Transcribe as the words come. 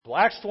biblical.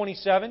 Acts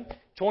 27,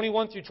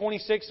 21 through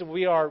 26 will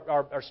be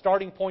our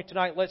starting point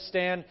tonight. Let's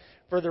stand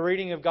for the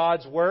reading of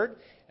God's Word.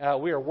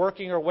 We are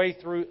working our way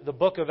through the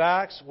book of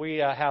Acts. We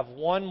have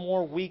one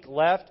more week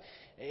left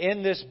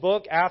in this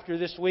book after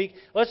this week.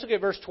 Let's look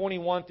at verse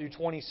 21 through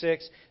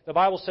 26. The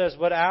Bible says,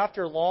 "But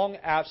after long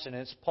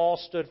abstinence, Paul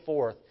stood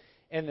forth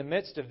in the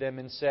midst of them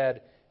and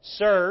said,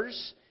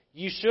 Sirs,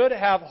 you should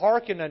have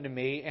hearkened unto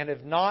me, and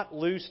have not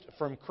loosed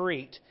from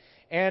Crete,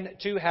 and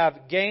to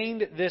have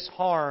gained this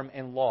harm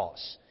and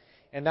loss.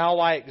 And now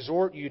I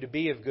exhort you to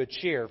be of good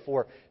cheer,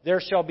 for there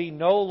shall be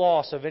no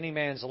loss of any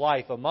man's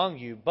life among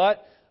you,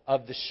 but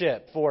of the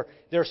ship. For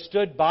there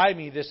stood by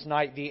me this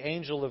night the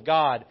angel of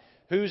God,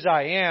 whose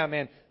I am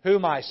and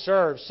whom I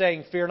serve,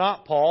 saying, Fear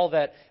not, Paul,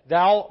 that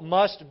thou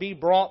must be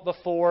brought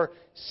before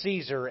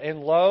Caesar.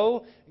 And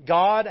lo,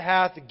 God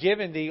hath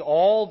given thee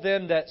all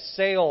them that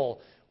sail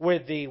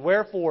with thee.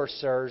 Wherefore,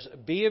 sirs,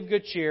 be of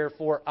good cheer,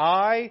 for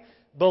I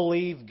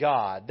believe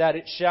God, that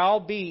it shall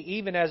be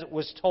even as it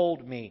was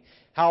told me.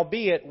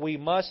 Howbeit, we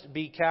must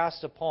be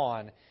cast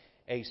upon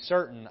a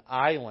certain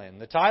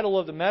island." The title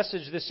of the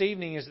message this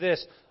evening is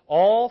this: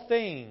 All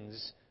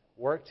things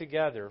work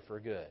together for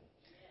good.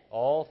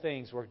 All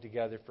things work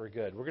together for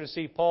good. We're going to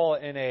see Paul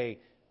in a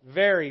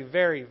very,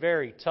 very,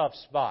 very tough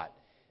spot.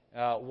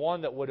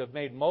 One that would have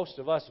made most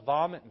of us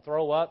vomit and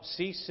throw up,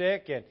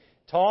 seasick, and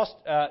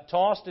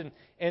tossed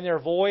in their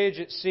voyage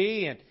at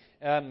sea,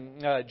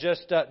 and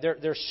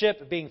their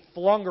ship being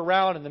flung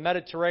around in the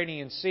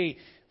Mediterranean Sea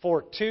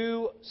for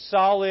 2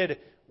 solid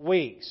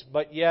weeks.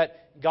 But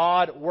yet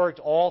God worked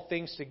all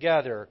things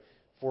together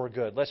for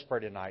good. Let's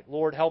pray tonight.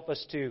 Lord, help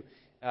us to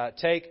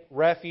take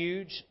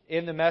refuge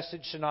in the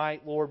message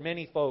tonight. Lord,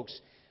 many folks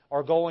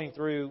are going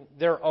through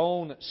their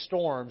own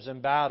storms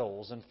and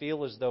battles and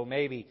feel as though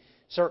maybe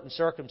certain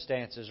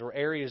circumstances or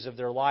areas of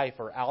their life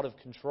are out of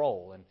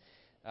control.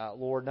 And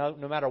Lord,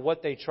 no matter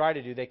what they try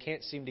to do, they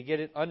can't seem to get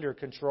it under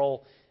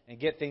control and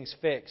get things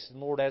fixed.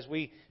 And Lord, as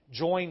we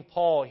join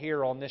Paul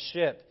here on this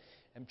ship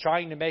and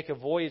trying to make a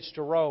voyage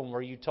to Rome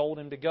where you told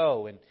him to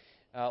go, and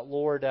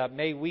Lord,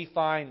 may we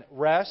find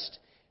rest.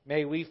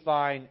 May we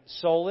find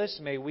solace.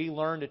 May we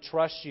learn to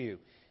trust you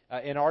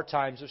in our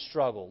times of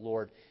struggle,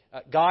 Lord.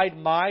 Guide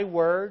my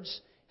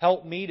words.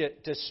 Help me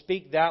to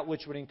speak that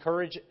which would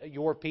encourage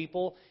your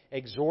people,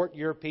 exhort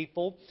your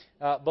people.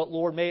 But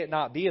Lord, may it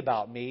not be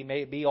about me.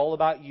 May it be all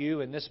about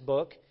you in this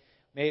book.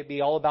 May it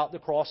be all about the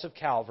cross of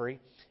Calvary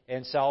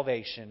and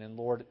salvation. And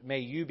Lord, may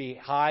you be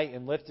high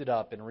and lifted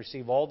up and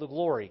receive all the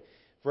glory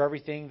for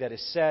everything that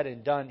is said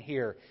and done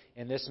here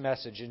in this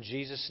message. In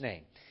Jesus'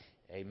 name,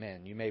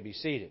 amen. You may be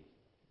seated.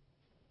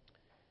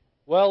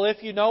 Well,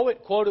 if you know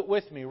it, quote it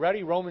with me.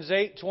 Ready? Romans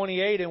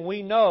 8:28, "And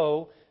we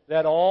know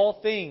that all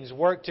things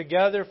work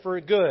together for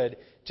good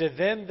to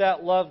them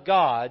that love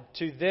God,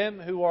 to them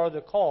who are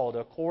the called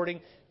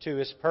according to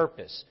His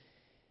purpose."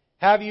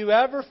 Have you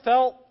ever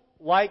felt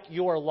like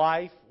your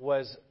life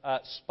was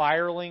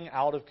spiraling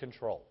out of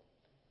control?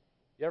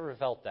 You ever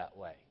felt that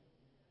way?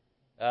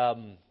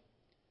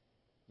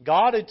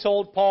 God had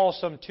told Paul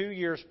some 2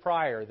 years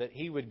prior that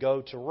he would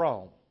go to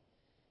Rome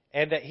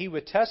and that he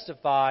would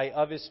testify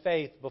of his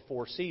faith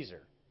before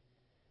Caesar.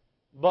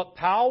 But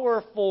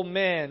powerful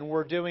men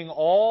were doing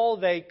all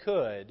they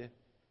could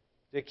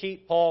to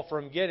keep Paul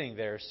from getting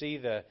there. See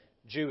the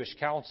Jewish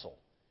council.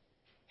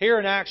 Here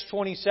in Acts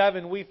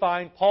 27, we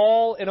find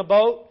Paul in a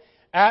boat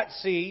at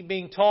sea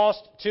being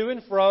tossed to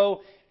and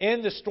fro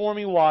in the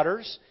stormy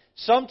waters.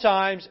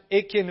 Sometimes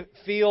it can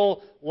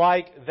feel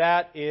like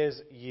that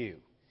is you.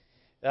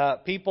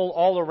 People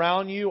all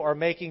around you are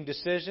making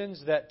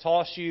decisions that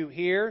toss you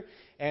here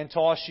and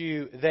toss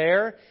you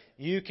there.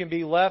 You can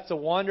be left to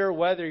wonder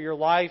whether your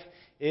life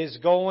is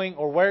going,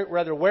 or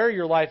where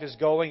your life is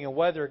going, and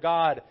whether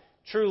God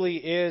truly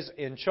is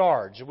in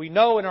charge. We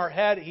know in our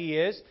head He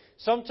is.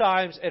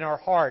 Sometimes in our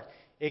heart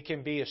it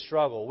can be a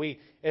struggle. We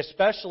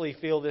especially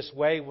feel this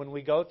way when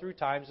we go through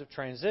times of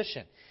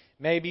transition.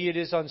 Maybe it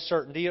is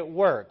uncertainty at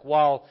work,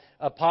 while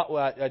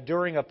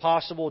during a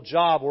possible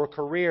job or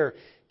career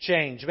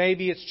change.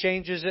 Maybe it's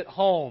changes at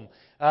home,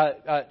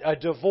 a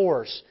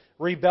divorce,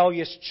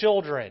 rebellious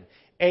children,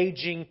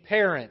 aging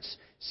parents,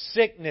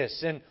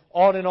 sickness, and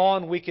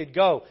on we could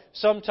go.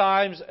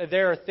 Sometimes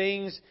there are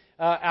things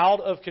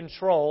out of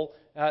control.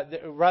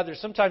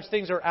 Sometimes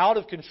things are out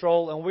of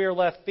control and we are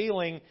left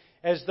feeling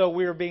as though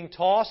we are being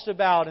tossed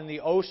about in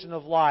the ocean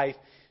of life,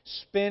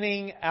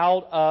 spinning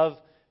out of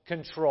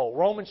control.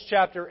 Romans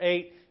chapter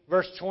 8,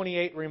 verse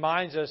 28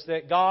 reminds us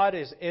that God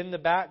is in the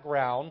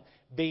background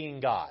being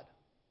God.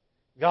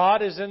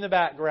 God is in the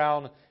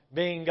background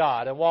being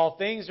God. And while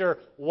things are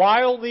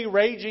wildly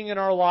raging in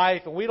our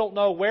life and we don't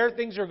know where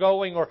things are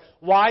going or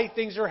why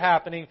things are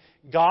happening,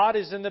 God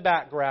is in the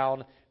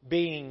background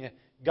being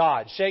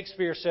God.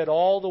 Shakespeare said,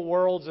 "All the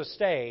world's a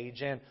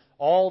stage and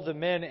all the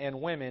men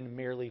and women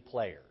merely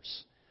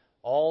players."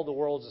 All the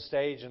world's a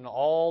stage and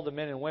all the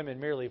men and women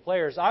merely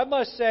players. I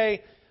must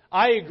say,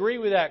 I agree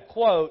with that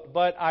quote,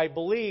 but I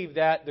believe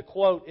that the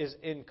quote is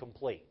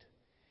incomplete.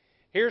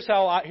 Here's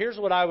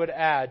what I would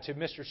add to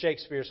Mr.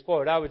 Shakespeare's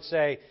quote. I would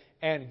say,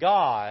 and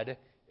God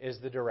is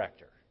the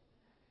director.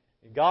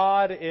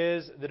 God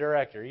is the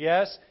director.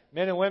 Yes,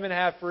 men and women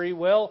have free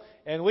will,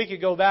 and we could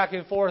go back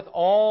and forth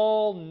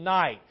all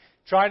night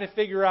trying to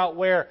figure out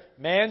where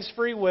man's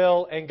free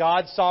will and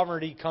God's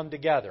sovereignty come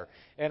together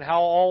and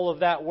how all of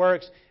that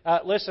works.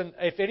 Listen,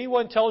 if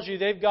anyone tells you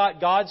they've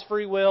got God's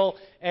free will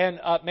and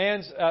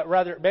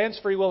man's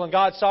free will and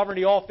God's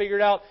sovereignty all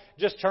figured out,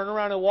 just turn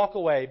around and walk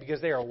away,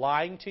 because they are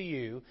lying to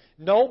you.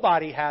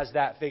 Nobody has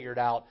that figured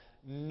out.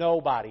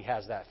 Nobody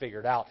has that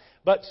figured out.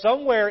 But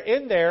somewhere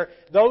in there,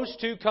 those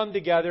two come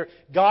together.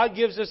 God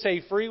gives us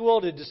a free will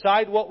to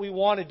decide what we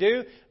want to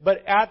do.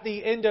 But at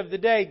the end of the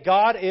day,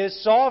 God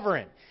is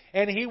sovereign.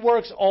 And He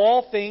works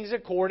all things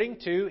according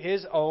to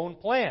His own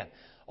plan.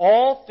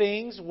 All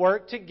things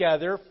work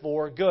together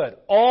for good.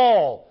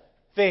 All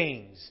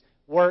things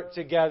work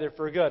together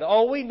for good.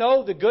 Oh, we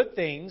know the good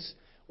things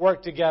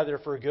work together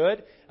for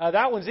good.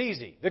 That one's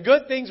easy. The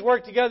good things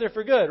work together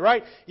for good,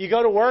 right? You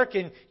go to work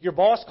and your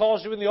boss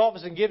calls you in the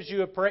office and gives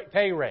you a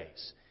pay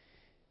raise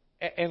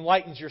and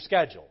lightens your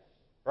schedule,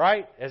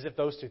 right? As if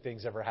those two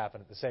things ever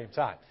happen at the same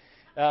time.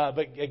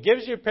 But it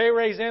gives you a pay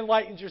raise and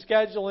lightens your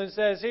schedule and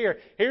says,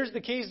 here's the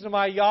keys to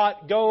my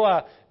yacht.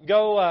 Go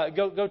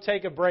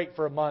take a break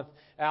for a month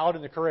out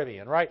in the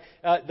Caribbean, right?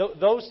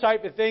 Those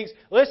type of things.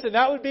 Listen,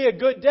 that would be a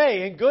good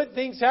day, and good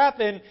things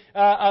happen.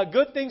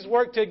 Good things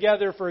work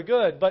together for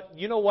good. But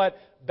you know what?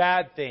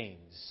 Bad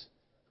things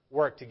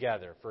work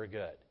together for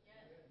good.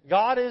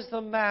 God is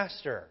the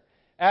master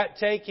at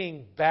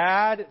taking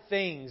bad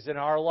things in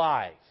our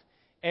life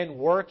and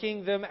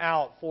working them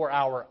out for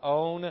our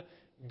own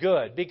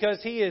good,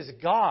 because He is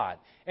God,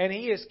 and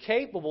He is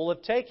capable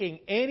of taking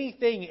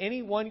anything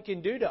anyone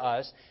can do to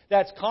us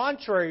that's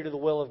contrary to the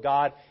will of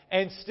God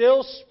and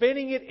still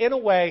spinning it in a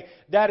way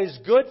that is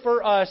good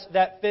for us,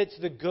 that fits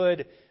the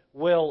good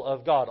will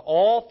of God.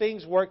 All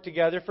things work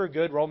together for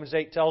good, Romans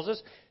 8 tells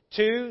us,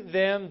 to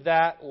them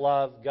that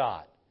love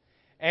God.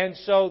 And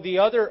so the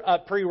other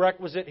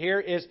prerequisite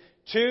here is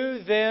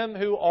to them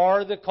who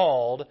are the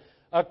called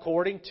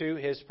according to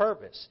His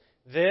purpose.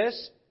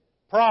 This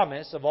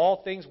promise of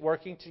all things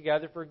working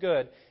together for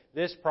good,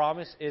 this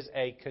promise is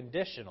a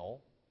conditional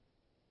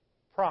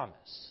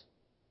promise.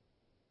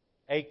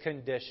 A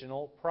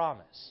conditional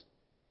promise.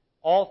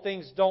 All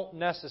things don't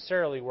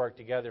necessarily work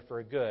together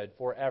for good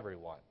for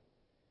everyone.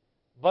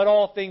 But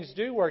all things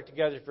do work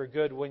together for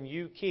good when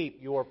you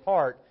keep your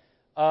part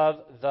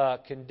of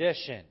the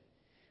condition.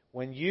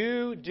 When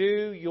you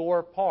do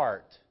your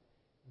part,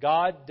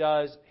 God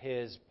does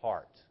His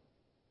part.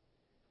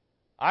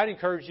 I'd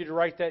encourage you to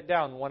write that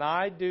down. When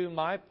I do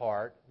my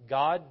part,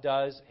 God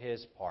does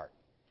His part.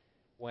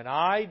 When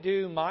I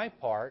do my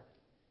part,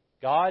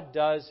 God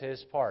does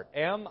His part.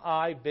 Am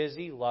I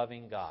busy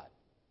loving God?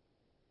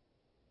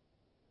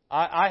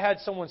 I had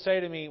someone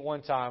say to me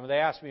one time, they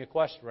asked me a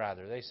question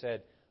rather. They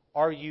said,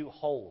 "Are you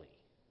holy?"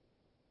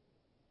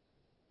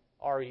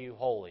 Are you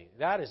holy?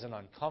 That is an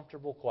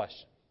uncomfortable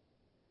question.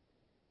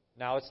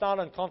 Now, it's not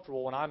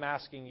uncomfortable when I'm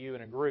asking you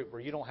in a group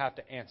where you don't have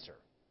to answer.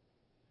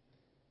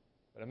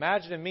 But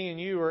imagine if me and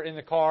you were in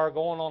the car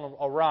going on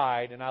a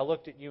ride, and I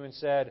looked at you and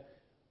said,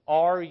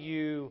 "Are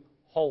you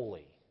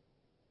holy?"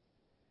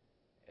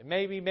 It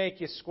maybe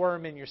make you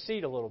squirm in your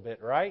seat a little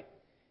bit, right?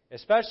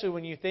 Especially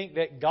when you think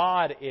that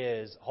God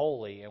is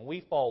holy, and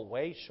we fall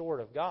way short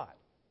of God.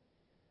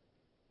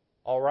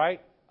 All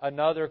right?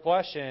 Another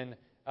question,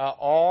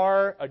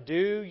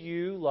 do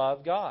you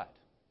love God?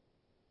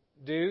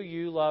 Do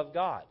you love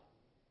God?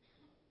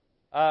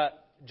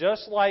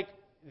 Just like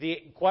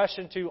the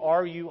question to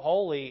 "Are you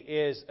holy?"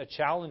 is a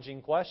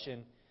challenging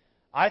question,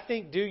 I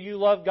think "Do you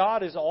love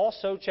God?" is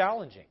also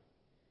challenging.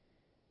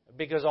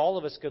 Because all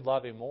of us could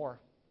love Him more.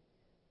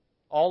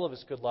 All of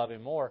us could love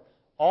Him more.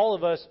 All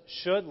of us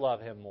should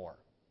love Him more.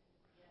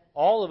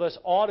 All of us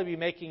ought to be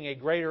making a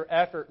greater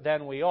effort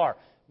than we are.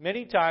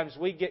 Many times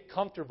we get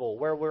comfortable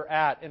where we're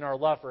at in our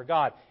love for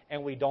God,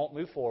 and we don't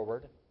move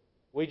forward.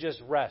 We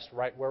just rest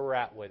right where we're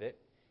at with it.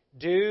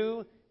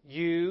 Do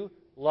you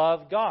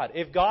love God?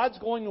 If God's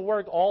going to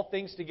work all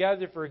things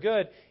together for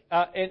good,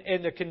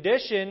 and the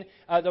condition,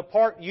 the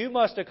part you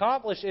must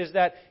accomplish is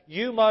that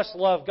you must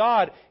love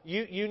God.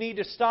 You need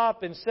to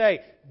stop and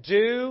say,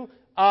 "Do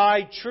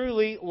I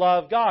truly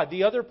love God?"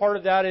 The other part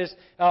of that is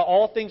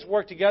all things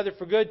work together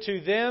for good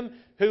to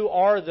them who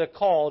are the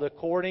called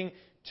according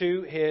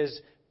to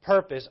His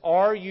purpose.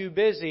 Are you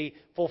busy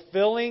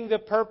fulfilling the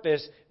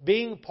purpose,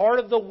 being part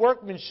of the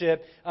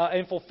workmanship,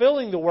 and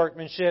fulfilling the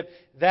workmanship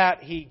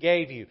that He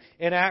gave you?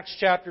 In Acts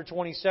chapter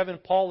 27,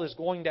 Paul is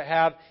going to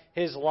have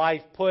his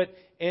life put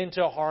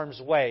into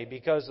harm's way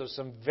because of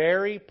some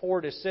very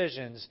poor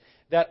decisions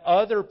that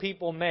other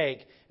people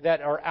make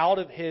that are out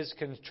of his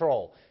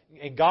control.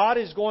 And God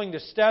is going to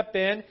step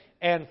in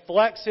and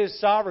flex His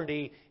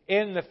sovereignty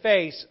in the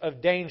face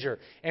of danger.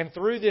 And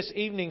through this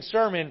evening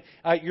sermon,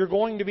 you're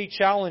going to be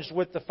challenged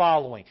with the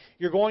following.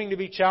 You're going to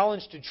be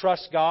challenged to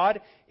trust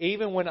God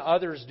even when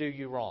others do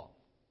you wrong.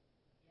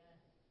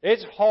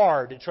 It's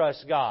hard to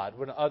trust God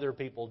when other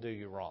people do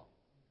you wrong.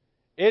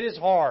 It is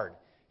hard.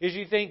 As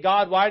you think,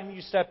 "God, why didn't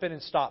you step in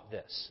and stop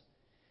this?"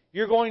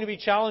 You're going to be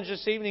challenged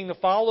this evening to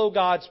follow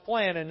God's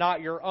plan and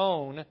not your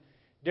own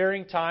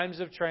during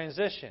times of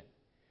transition.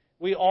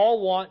 We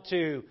all want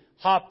to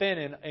hop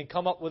in and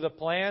come up with a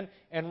plan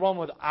and run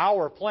with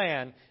our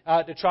plan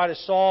to try to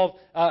solve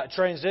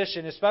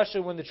transition,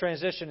 especially when the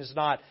transition is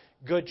not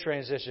good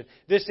transition.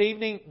 This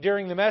evening,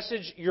 during the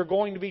message, you're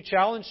going to be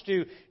challenged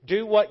to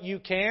do what you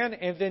can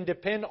and then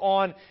depend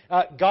on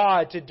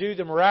God to do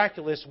the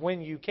miraculous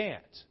when you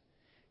can't.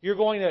 You're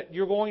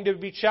going to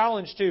be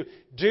challenged to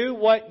do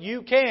what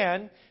you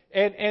can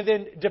and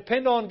then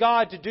depend on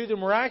God to do the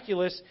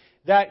miraculous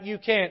that you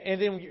can. And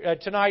then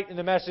tonight in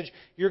the message,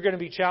 you're going to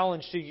be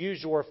challenged to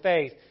use your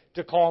faith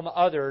to calm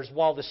others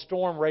while the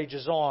storm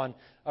rages on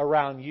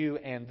around you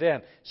and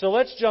them. So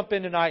let's jump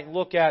in tonight and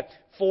look at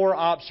 4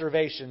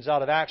 observations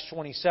out of Acts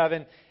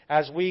 27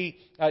 as we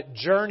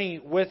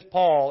journey with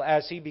Paul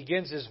as he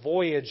begins his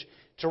voyage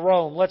to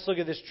Rome. Let's look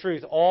at this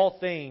truth. All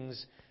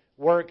things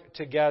work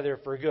together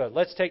for good.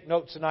 Let's take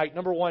notes tonight.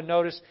 Number 1,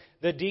 notice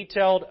the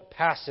detailed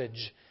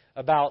passage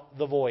about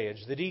the voyage.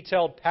 The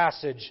detailed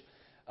passage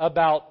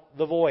about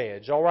the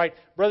voyage. All right,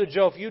 Brother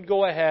Joe, if you'd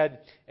go ahead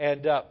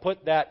and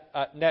put that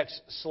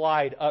next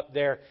slide up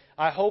there.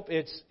 I hope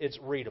it's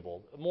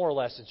readable. More or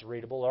less it's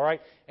readable, all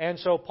right? And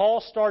so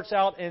Paul starts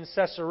out in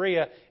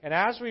Caesarea, and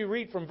as we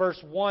read from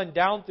verse 1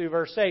 down through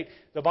verse 8,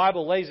 the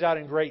Bible lays out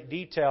in great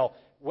detail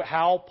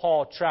how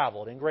Paul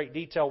traveled. In great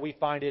detail, we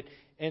find it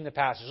in the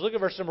passage. Look at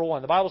verse number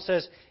 1. The Bible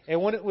says,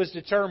 "And when it was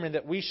determined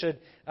that we should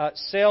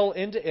sail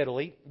into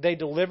Italy, they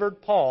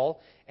delivered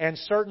Paul and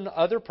certain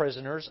other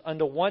prisoners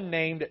unto one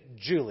named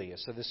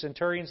Julius." So the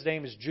centurion's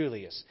name is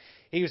Julius.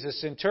 He was a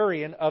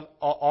centurion of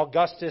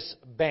Augustus'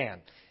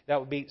 band. That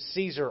would be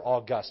Caesar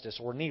Augustus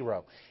or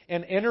Nero.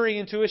 And entering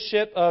into a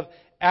ship of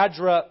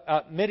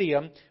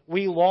Adramyttium,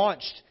 we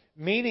launched,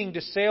 meaning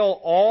to sail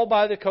all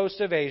by the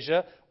coast of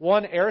Asia,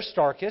 one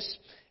Aristarchus.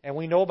 And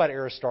we know about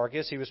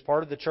Aristarchus. He was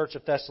part of the church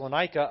of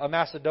Thessalonica, a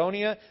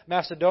Macedonian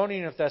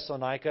of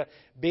Thessalonica,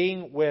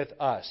 being with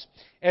us.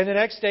 And the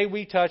next day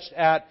we touched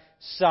at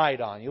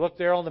Sidon. You look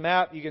there on the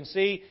map, you can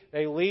see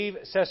they leave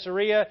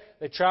Caesarea,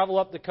 they travel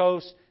up the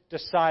coast to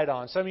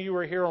Sidon. Some of you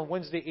were here on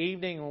Wednesday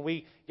evening when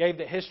we gave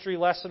the history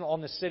lesson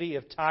on the city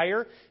of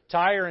Tyre.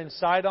 Tyre and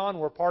Sidon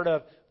were part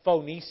of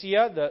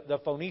Phoenicia, the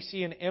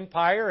Phoenician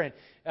Empire,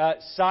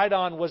 and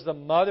Sidon was the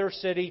mother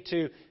city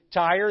to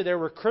Tyre. There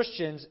were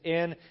Christians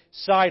in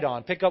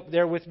Sidon. Pick up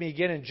there with me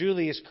again. And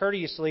Julius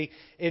courteously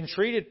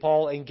entreated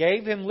Paul and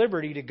gave him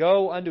liberty to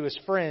go unto his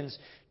friends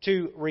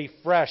to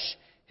refresh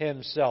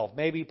himself.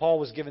 Maybe Paul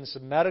was given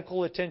some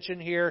medical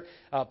attention here.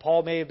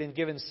 Paul may have been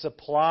given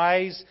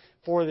supplies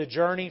for the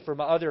journey from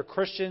other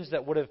Christians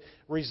that would have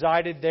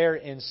resided there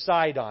in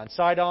Sidon.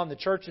 Sidon, the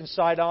church in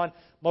Sidon,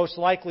 most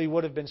likely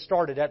would have been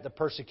started at the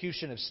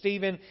persecution of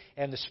Stephen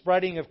and the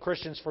spreading of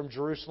Christians from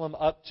Jerusalem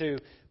up to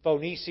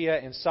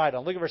Phoenicia and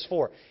Sidon. Look at verse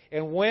 4.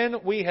 "And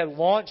when we had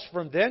launched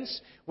from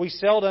thence, we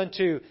sailed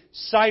unto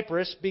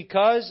Cyprus,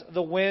 because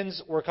the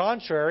winds were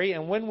contrary.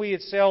 And when we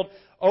had sailed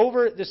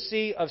over the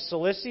sea of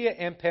Cilicia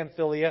and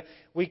Pamphylia,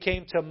 we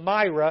came to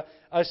Myra,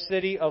 a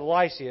city of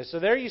Lycia." So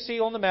there you see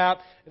on the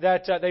map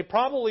that they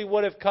probably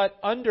would have cut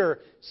under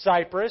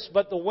Cyprus,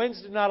 but the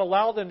winds did not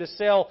allow them to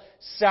sail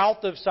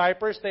south of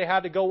Cyprus. They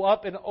had to go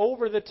up and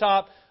over the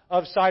top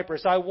of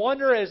Cyprus. I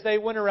wonder, as they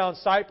went around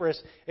Cyprus,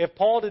 if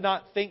Paul did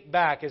not think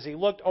back as he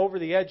looked over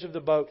the edge of the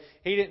boat.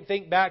 He didn't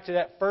think back to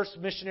that first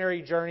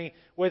missionary journey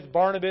with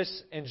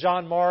Barnabas and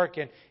John Mark,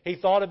 and he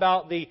thought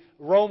about the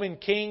Roman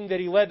king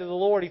that he led to the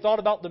Lord. He thought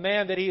about the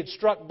man that he had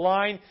struck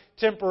blind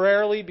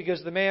temporarily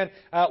because the man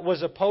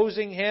was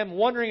opposing him,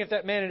 wondering if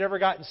that man had ever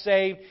gotten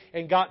saved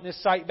and gotten his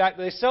sight back.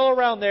 They sail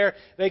around there.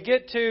 They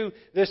get to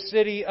the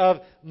city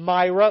of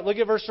Myra. Look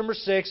at verse number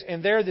 6.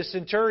 "And there the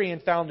centurion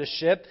found a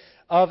ship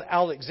of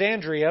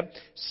Alexandria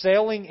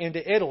sailing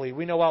into Italy."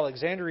 We know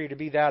Alexandria to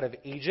be that of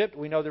Egypt.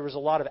 We know there was a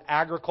lot of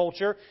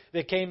agriculture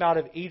that came out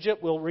of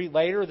Egypt. We'll read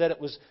later that it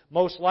was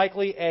most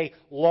likely a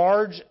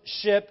large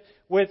ship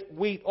with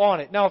wheat on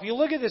it. Now, if you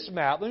look at this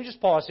map, let me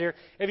just pause here.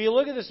 If you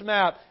look at this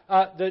map,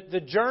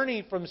 the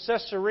journey from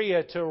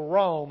Caesarea to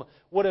Rome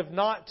would have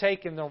not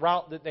taken the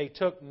route that they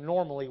took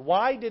normally.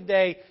 Why did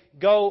they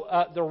go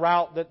the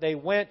route that they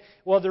went?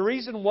 Well, the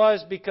reason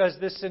was because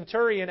this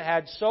centurion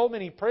had so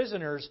many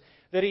prisoners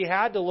that he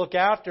had to look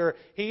after.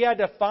 He had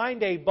to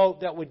find a boat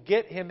that would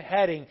get him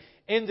heading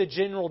in the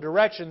general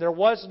direction. There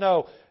was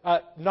no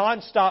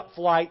nonstop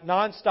flight,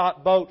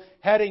 nonstop boat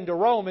heading to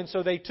Rome. And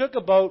so they took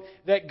a boat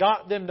that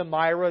got them to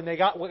Myra. And they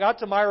got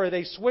to Myra,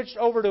 they switched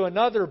over to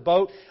another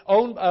boat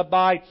owned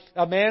by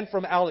a man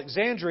from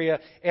Alexandria.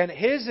 And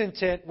his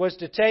intent was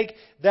to take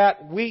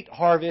that wheat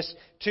harvest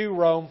to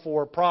Rome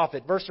for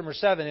profit. Verse number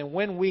 7, "And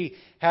when we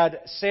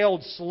had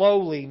sailed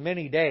slowly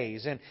many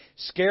days, and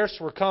scarce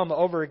were come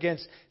over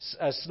against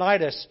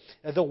Cnidus,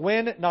 the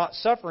wind not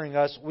suffering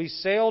us, we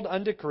sailed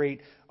unto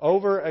Crete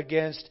over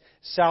against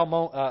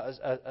Salmon.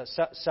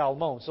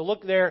 So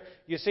look there,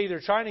 you see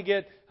they're trying to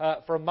get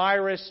from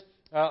Myris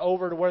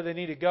over to where they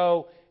need to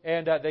go.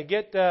 and they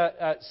get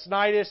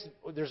Cnidus.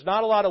 There's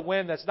not a lot of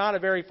wind. That's not a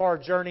very far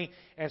journey.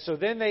 And so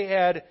then they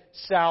head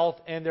south,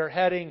 and they're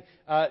heading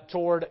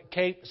toward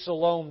Cape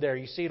Salome there.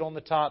 You see it on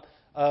the top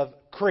of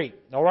Crete.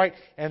 All right?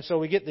 And so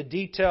we get the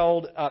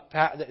detailed,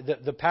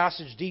 the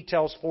passage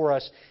details for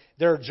us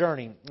their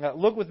journey.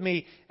 Look with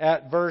me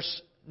at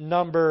verse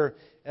number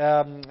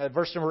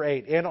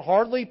 8. And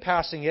hardly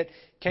passing it,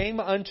 came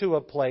unto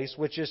a place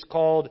which is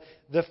called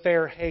the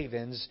Fair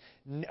Havens,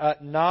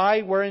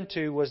 nigh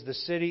whereunto was the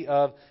city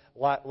of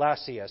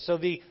Lasea. So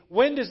the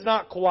wind is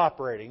not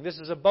cooperating. This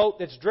is a boat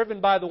that's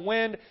driven by the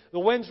wind. The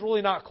wind's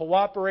really not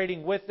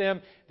cooperating with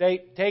them.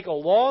 They take a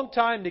long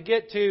time to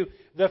get to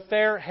the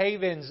Fair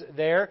Havens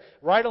there,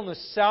 right on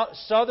the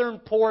southern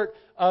port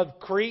of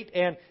Crete,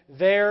 and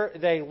there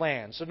they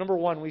land. So number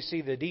one, we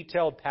see the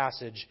detailed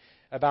passage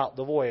about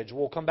the voyage.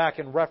 We'll come back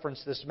and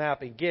reference this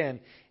map again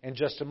in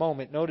just a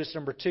moment. Notice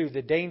number two,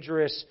 the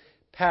dangerous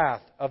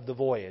path of the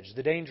voyage.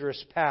 The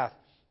dangerous path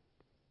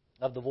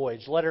of the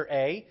voyage. Letter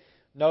A,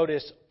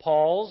 notice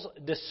Paul's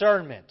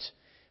discernment.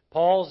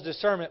 Paul's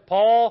discernment.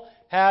 Paul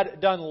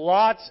had done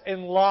lots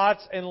and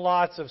lots and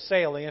lots of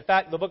sailing. In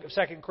fact, the book of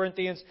 2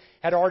 Corinthians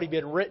had already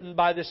been written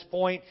by this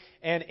point.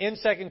 And in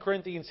 2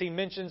 Corinthians, he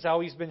mentions how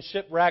he's been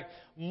shipwrecked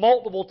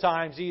multiple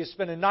times. He has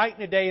spent a night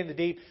and a day in the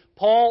deep.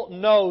 Paul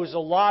knows a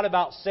lot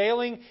about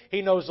sailing.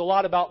 He knows a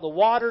lot about the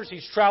waters.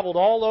 He's traveled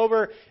all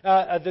over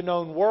the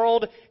known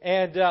world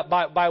and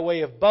by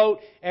way of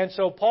boat. And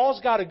so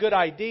Paul's got a good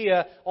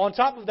idea. On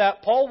top of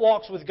that, Paul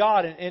walks with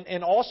God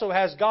and also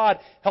has God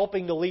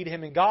helping to lead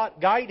him and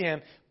guide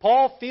him.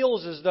 Paul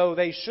feels as though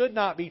they should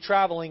not be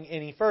traveling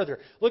any further.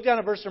 Look down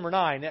at verse number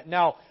 9.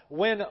 Now,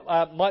 when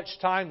much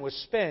time was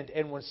spent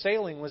and when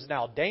sailing was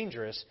now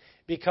dangerous,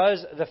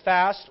 because the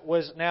fast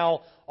was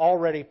now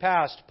already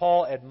past,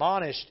 Paul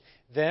admonished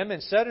them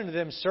and said unto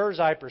them, Sirs,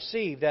 I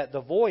perceive that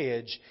the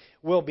voyage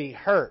will be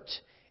hurt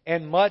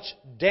and much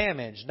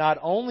damaged, not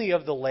only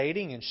of the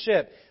lading and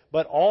ship,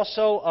 but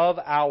also of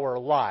our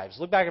lives.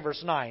 Look back at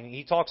verse 9.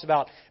 He talks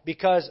about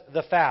because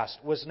the fast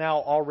was now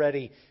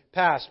already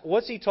past.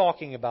 What's he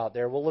talking about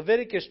there? Well,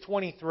 Leviticus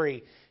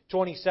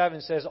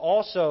 23:27 says,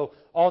 also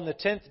on the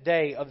 10th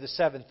day of the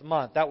 7th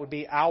month, that would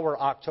be our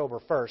October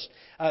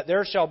 1st,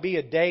 there shall be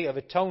a day of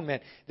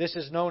atonement. This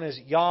is known as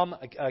Yom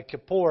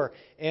Kippur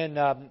in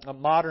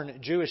modern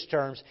Jewish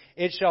terms.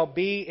 It shall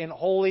be in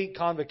holy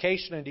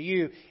convocation unto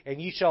you,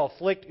 and ye shall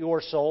afflict your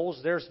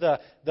souls. There's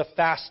the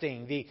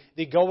fasting,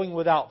 the going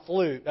without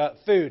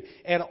food,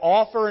 and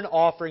offer an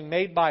offering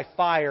made by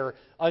fire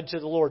unto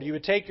the Lord. You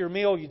would take your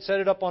meal, you'd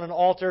set it up on an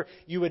altar,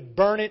 you would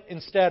burn it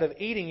instead of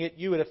eating it,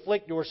 you would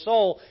afflict your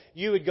soul,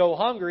 you would go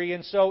hungry.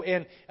 And so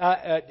in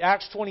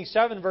Acts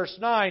 27 verse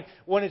 9,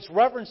 when it's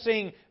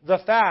referencing the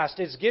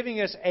fast, it's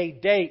giving us a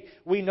date.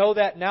 We know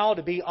that now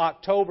to be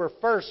October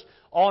 1st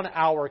on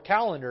our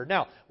calendar.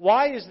 Now,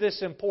 why is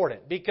this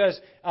important? Because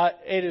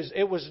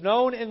it was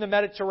known in the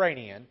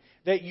Mediterranean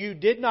that you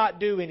did not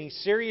do any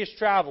serious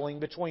traveling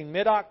between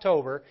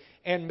mid-October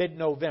and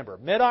mid-November.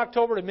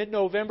 Mid-October to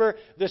mid-November,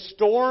 the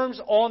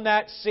storms on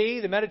that sea,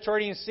 the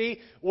Mediterranean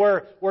Sea,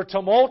 were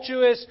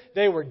tumultuous.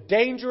 They were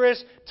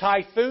dangerous.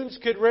 Typhoons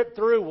could rip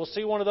through. We'll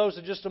see one of those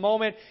in just a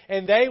moment.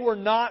 And they were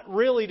not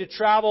really to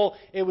travel.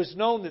 It was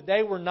known that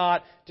they were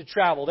not to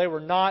travel. They were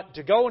not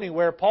to go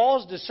anywhere.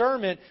 Paul's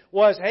discernment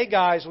was, hey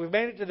guys, we've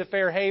made it to the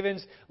Fair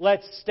Havens.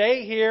 Let's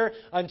stay here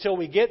until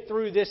we get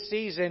through this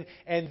season,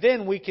 and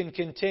then we can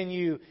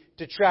continue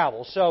to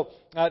travel. So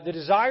the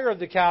desire of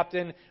the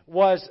captain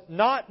was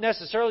not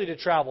necessarily to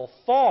travel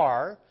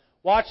far.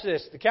 Watch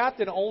this. The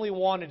captain only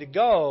wanted to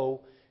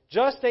go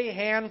just a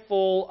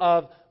handful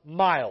of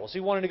miles.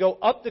 He wanted to go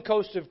up the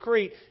coast of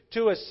Crete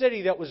to a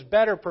city that was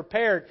better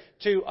prepared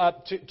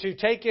to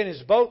take in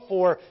his boat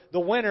for the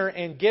winter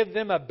and give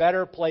them a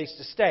better place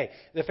to stay.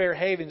 The Fair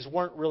Havens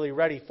weren't really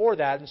ready for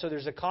that, and so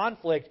there's a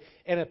conflict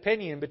in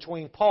opinion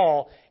between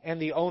Paul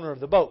and the owner of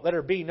the boat.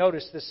 Letter B,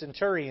 notice the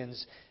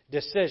centurion's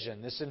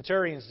decision. The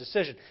centurion's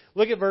decision.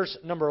 Look at verse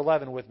number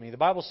 11 with me. The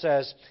Bible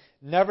says,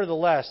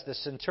 Nevertheless, the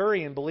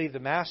centurion believed the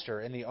master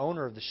and the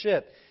owner of the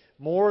ship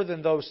more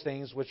than those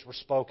things which were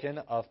spoken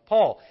of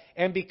Paul.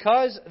 And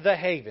because the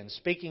haven,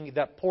 speaking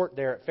that port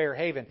there at Fair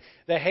Haven,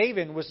 the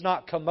haven was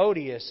not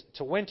commodious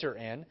to winter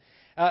in,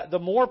 the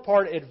more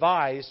part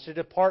advised to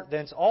depart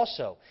thence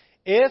also,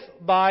 if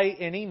by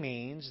any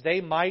means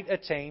they might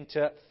attain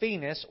to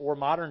Phoenix, or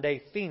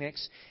modern-day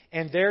Phoenix,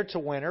 and there to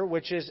winter,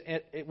 which is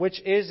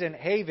in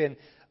haven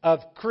of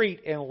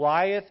Crete, and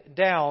lieth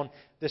down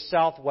the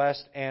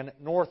southwest and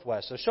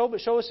northwest. So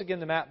show us again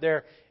the map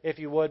there, if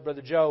you would,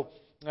 Brother Joe.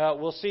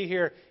 We'll see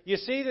here. You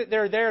see that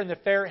they're there in the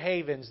Fair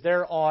Havens.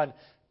 They're on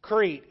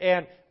Crete.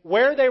 And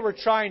where they were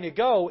trying to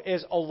go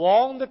is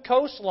along the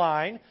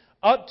coastline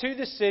up to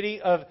the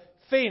city of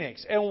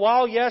Phoenix. And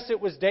while, yes, it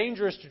was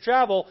dangerous to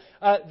travel,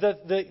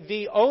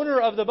 the owner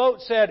of the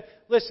boat said,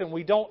 listen,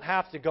 we don't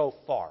have to go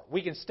far.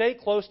 We can stay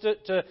close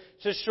to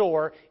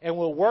shore, and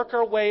we'll work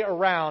our way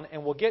around,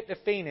 and we'll get to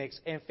Phoenix,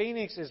 and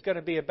Phoenix is going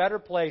to be a better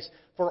place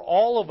for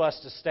all of us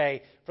to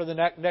stay for the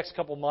next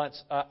couple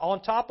months,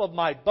 on top of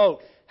my boat,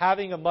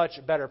 having a much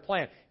better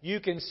plan. You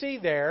can see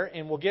there,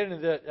 and we'll get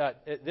into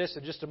this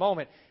in just a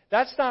moment,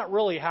 that's not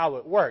really how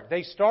it worked.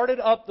 They started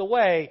up the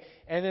way,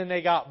 and then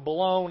they got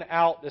blown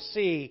out to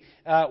sea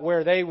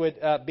where they would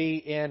be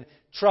in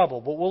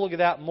trouble. But we'll look at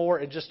that more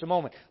in just a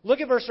moment.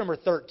 Look at verse number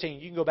 13.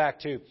 You can go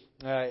back to,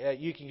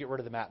 you can get rid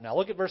of the map now.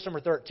 Look at verse number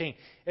 13.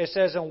 It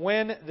says, "And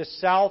when the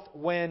south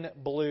wind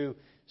blew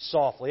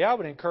softly." I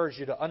would encourage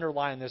you to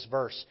underline this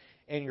verse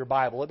in your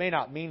Bible. It may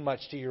not mean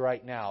much to you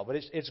right now, but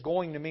it's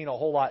going to mean a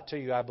whole lot to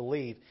you, I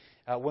believe,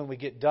 when we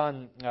get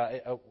done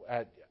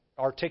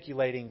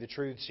articulating the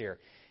truths here.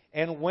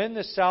 "And when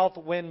the south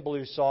wind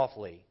blew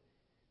softly,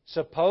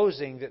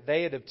 supposing that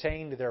they had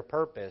obtained their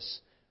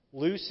purpose,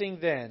 loosing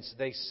thence,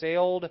 they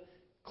sailed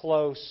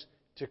close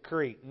to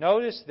Crete."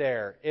 Notice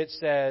there, it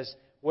says,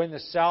 when the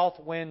south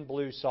wind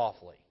blew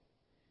softly.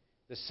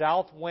 The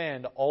south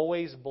wind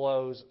always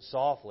blows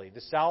softly.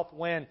 The south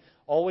wind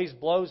always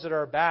blows at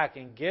our back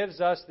and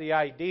gives us the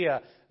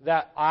idea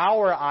that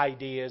our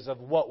ideas of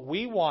what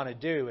we want to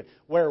do and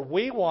where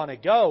we want to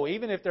go,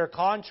 even if they're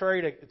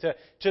contrary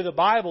to the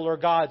Bible or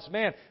God's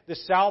man, the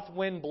south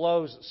wind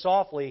blows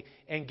softly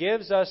and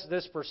gives us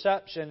this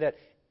perception that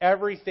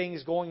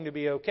everything's going to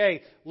be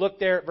okay. Look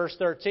there at verse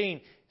 13.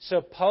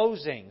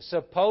 Supposing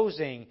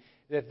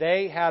that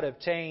they had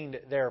obtained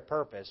their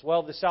purpose.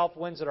 Well, the south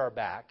wind's at our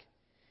back,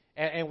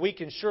 and we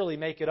can surely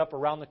make it up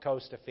around the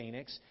coast of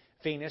Phoenix.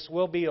 Phoenix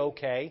will be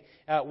okay.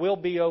 We'll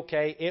be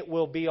okay. It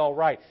will be all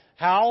right.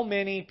 How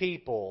many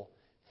people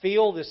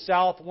feel the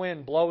south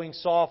wind blowing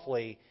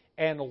softly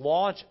and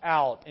launch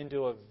out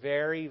into a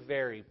very,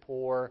 very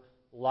poor,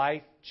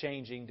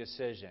 life-changing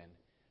decision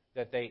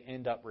that they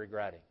end up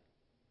regretting?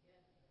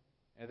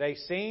 And they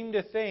seem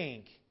to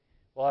think,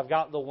 well, I've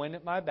got the wind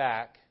at my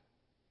back.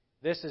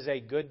 This is a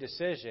good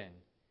decision.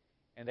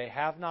 And they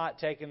have not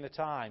taken the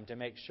time to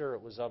make sure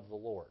it was of the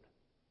Lord.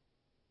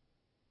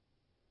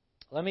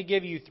 Let me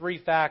give you 3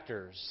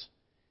 factors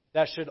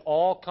that should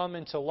all come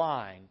into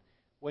line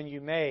when you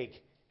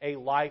make a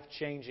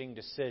life-changing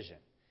decision.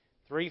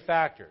 3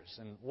 factors.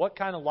 And what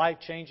kind of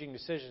life-changing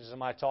decisions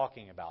am I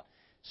talking about?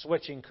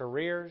 Switching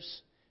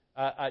careers,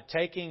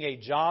 taking a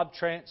job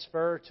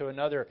transfer to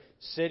another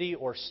city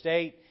or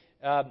state,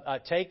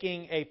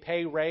 taking a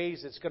pay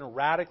raise that's going to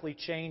radically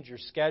change your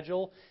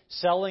schedule,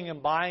 selling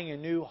and buying a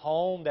new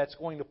home that's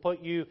going to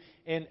put you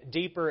in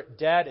deeper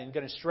debt and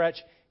going to stretch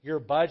your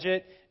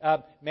budget.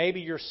 Maybe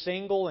you're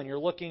single and you're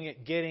looking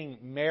at getting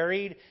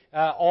married.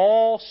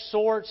 All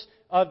sorts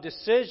of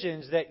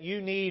decisions that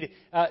you need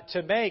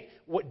to make.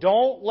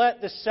 Don't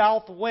let the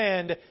south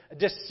wind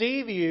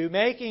deceive you,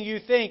 making you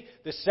think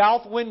the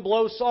south wind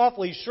blows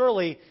softly.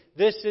 Surely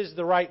this is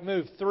the right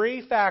move.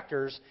 3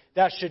 factors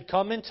that should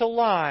come into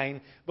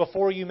line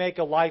before you make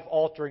a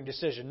life-altering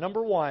decision.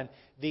 Number 1,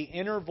 the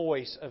inner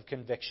voice of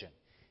conviction.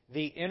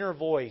 The inner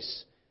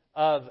voice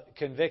of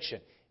conviction.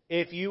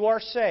 If you are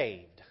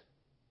saved,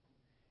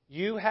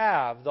 you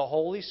have the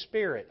Holy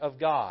Spirit of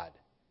God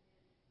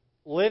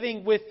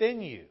living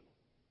within you.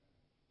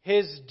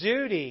 His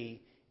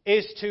duty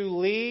is to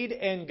lead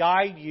and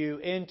guide you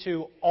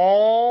into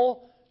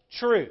all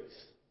truth.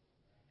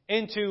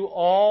 Into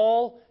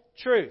all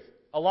truth.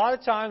 A lot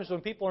of times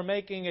when people are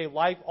making a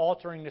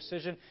life-altering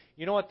decision,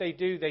 you know what they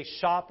do? They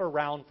shop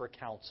around for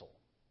counsel.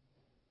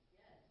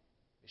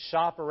 They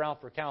shop around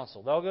for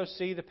counsel. They'll go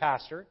see the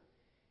pastor.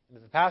 And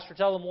if the pastor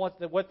tells them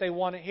what they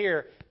want to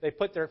hear, they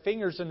put their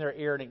fingers in their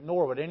ear and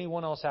ignore what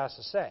anyone else has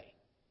to say.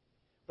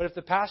 But if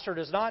the pastor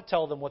does not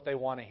tell them what they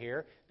want to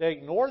hear, they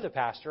ignore the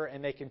pastor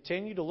and they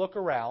continue to look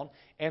around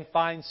and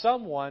find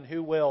someone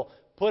who will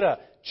put a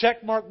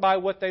check mark by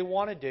what they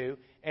want to do,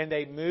 and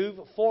they move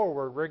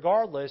forward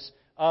regardless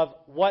of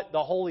what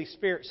the Holy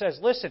Spirit says.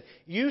 Listen,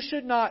 you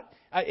should not...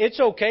 It's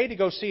okay to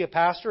go see a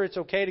pastor. It's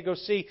okay to go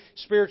see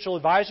spiritual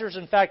advisors.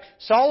 In fact,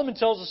 Solomon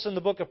tells us in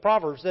the book of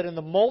Proverbs that in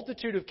the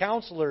multitude of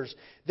counselors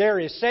there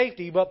is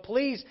safety. But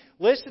please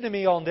listen to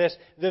me on this.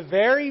 The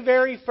very,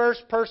 very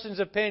first person's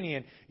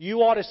opinion you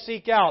ought to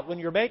seek out when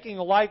you're making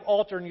a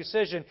life-altering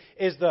decision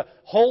is the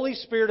Holy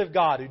Spirit of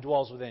God who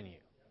dwells within you.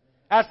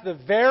 That's the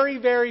very,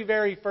 very,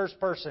 very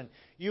first person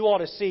you ought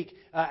to seek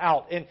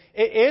out. And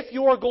if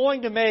you're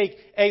going to make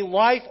a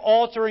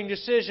life-altering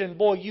decision,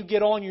 boy, you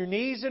get on your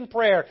knees in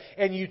prayer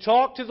and you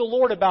talk to the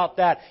Lord about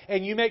that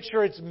and you make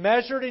sure it's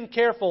measured and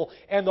careful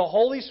and the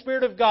Holy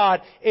Spirit of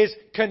God is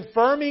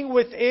confirming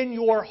within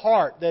your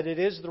heart that it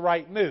is the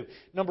right move.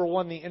 Number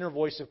 1, the inner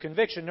voice of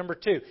conviction. Number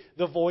 2,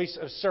 the voice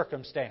of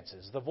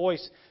circumstances. The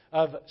voice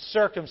of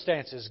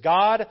circumstances.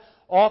 God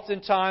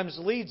oftentimes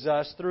leads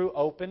us through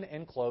open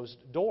and closed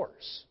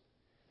doors.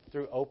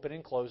 Through open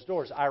and closed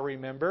doors. I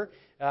remember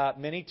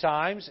many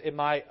times in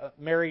my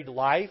married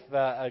life,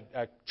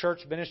 a church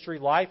ministry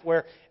life,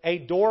 where a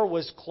door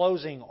was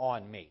closing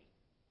on me.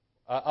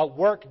 A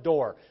work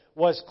door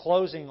was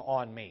closing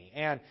on me,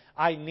 and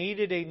I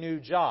needed a new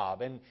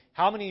job. And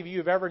how many of you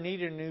have ever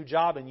needed a new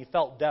job and you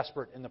felt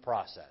desperate in the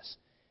process?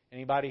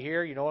 Anybody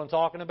here? You know what I'm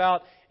talking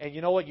about? And you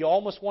know what? You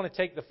almost want to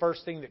take the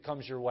first thing that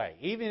comes your way.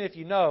 Even if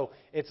you know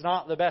it's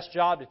not the best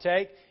job to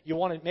take, you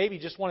want to maybe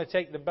just want to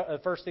take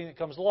the first thing that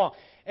comes along.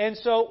 And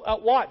so,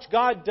 watch.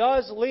 God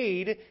does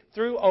lead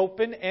through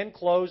open and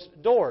closed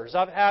doors.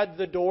 I've had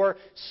the door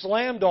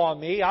slammed on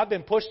me. I've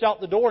been pushed out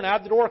the door and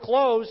had the door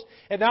closed.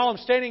 And now I'm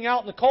standing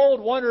out in the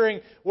cold wondering,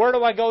 where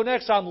do I go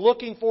next? I'm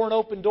looking for an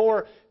open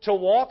door to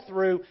walk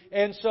through.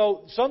 And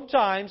so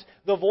sometimes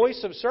the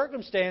voice of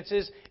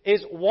circumstances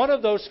is one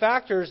of those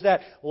factors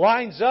that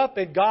lines up,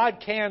 and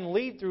God can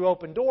lead through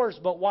open doors.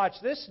 But watch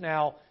this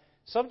now.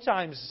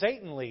 Sometimes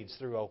Satan leads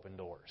through open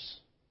doors.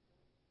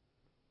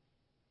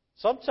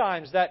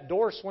 Sometimes that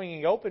door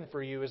swinging open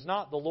for you is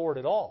not the Lord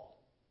at all.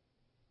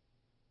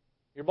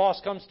 Your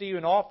boss comes to you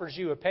and offers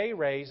you a pay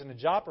raise and a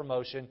job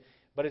promotion,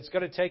 but it's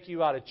going to take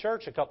you out of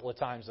church a couple of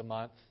times a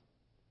month.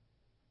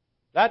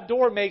 That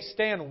door may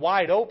stand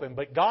wide open,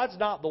 but God's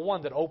not the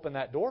one that opened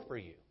that door for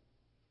you.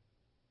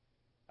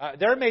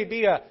 There may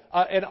be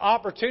an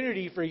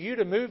opportunity for you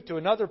to move to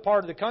another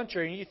part of the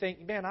country, and you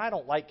think, man, I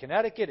don't like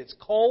Connecticut. It's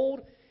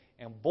cold,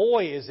 and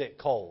boy, is it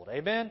cold.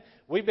 Amen?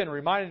 We've been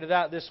reminded of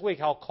that this week,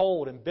 how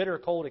cold and bitter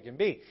cold it can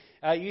be.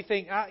 You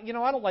think, I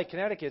don't like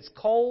Connecticut. It's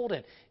cold,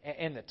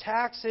 and the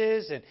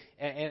taxes, and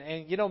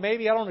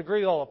maybe I don't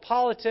agree with all the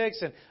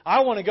politics, and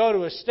I want to go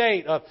to a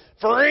state of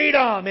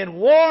freedom and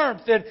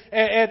warmth and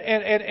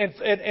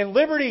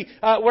liberty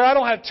where I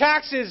don't have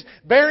taxes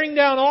bearing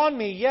down on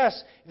me.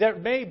 Yes, there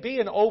may be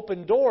an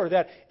open door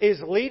that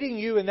is leading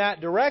you in that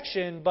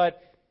direction,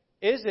 but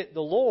is it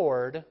the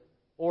Lord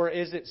or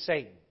is it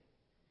Satan?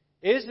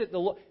 Is it the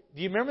Lord?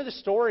 Do you remember the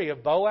story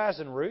of Boaz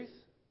and Ruth?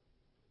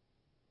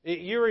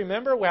 You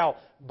remember how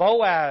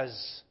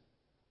Boaz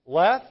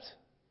left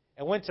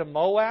and went to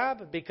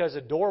Moab because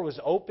a door was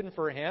open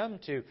for him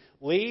to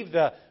leave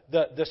the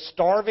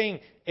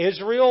starving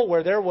Israel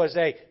where there was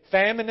a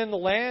famine in the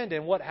land.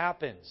 And what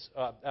happens?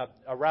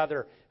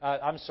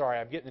 I'm sorry,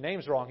 I'm getting the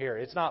names wrong here.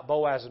 It's not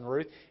Boaz and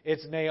Ruth.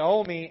 It's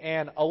Naomi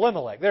and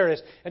Elimelech. There it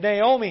is. And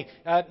Naomi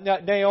and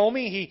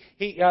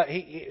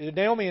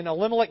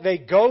Elimelech, they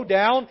go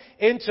down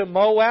into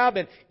Moab.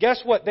 And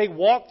guess what? They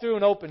walk through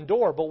an open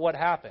door. But what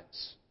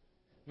happens?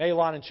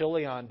 Mahlon and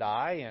Chilion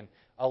die, and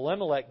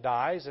Elimelech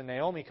dies, and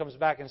Naomi comes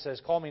back and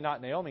says, call me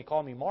not Naomi,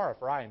 call me Mara,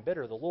 for I am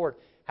bitter. The Lord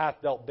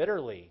hath dealt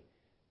bitterly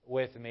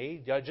with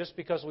me. Just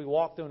because we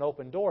walk through an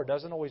open door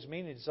doesn't always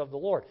mean it's of the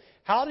Lord.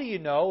 How do you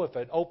know if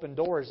an open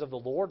door is of the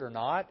Lord or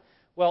not?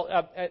 Well,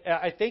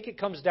 I think it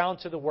comes down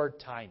to the word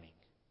timing.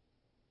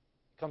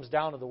 It comes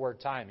down to the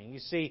word timing. You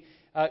see,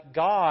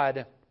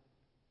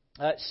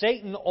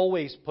 Satan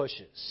always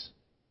pushes.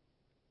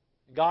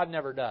 God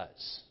never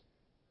does.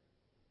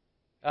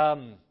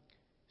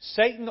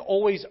 Satan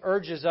always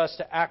urges us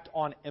to act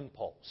on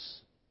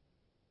impulse.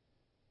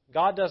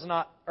 God does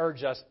not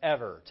urge us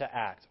ever to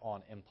act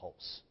on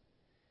impulse.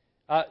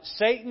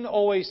 Satan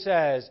always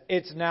says,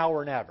 it's now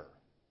or never.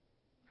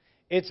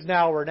 It's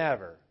now or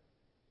never.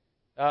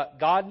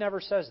 God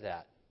never says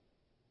that.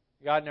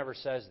 God never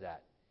says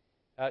that.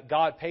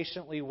 God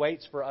patiently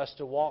waits for us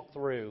to walk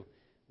through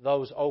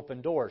those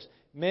open doors.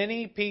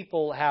 Many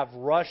people have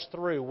rushed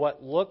through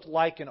what looked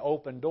like an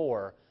open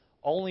door,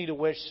 only to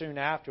wish soon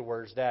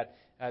afterwards that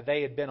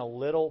they had been a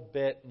little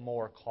bit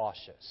more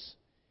cautious.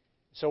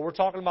 So we're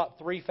talking about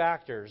three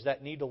factors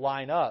that need to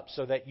line up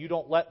so that you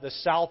don't let the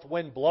south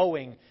wind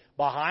blowing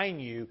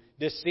behind you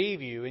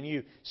deceive you and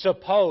you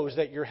suppose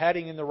that you're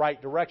heading in the right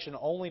direction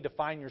only to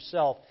find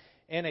yourself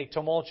in a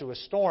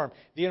tumultuous storm.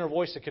 The inner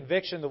voice of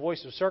conviction, the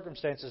voice of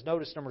circumstances.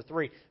 Notice number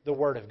 3, the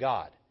Word of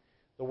God.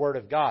 The Word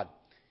of God.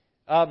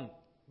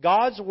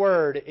 God's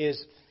Word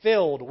is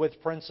filled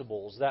with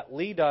principles that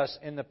lead us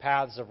in the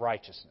paths of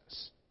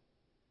righteousness.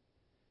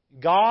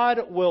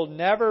 God will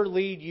never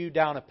lead you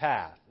down a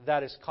path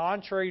that is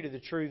contrary to the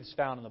truths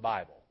found in the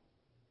Bible.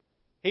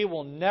 He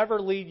will never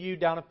lead you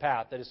down a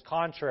path that is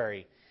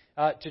contrary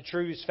to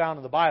truths found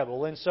in the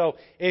Bible. And so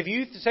if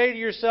you say to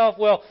yourself,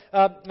 well,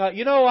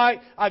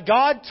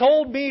 God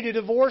told me to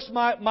divorce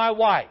my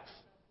wife.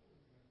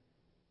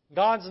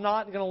 God's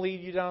not going to lead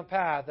you down a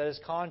path that is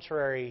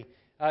contrary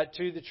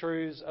to the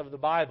truths of the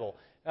Bible.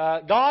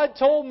 God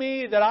told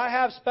me that I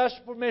have special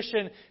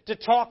permission to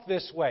talk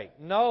this way.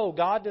 No,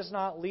 God does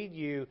not lead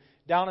you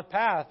down a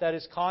path that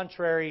is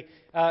contrary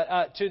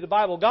to the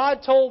Bible.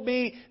 God told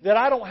me that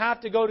I don't have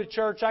to go to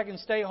church. I can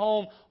stay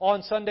home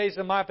on Sundays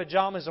in my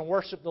pajamas and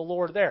worship the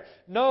Lord there.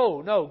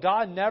 No,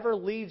 God never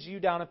leads you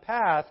down a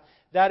path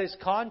that is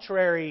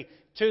contrary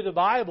to the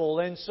Bible.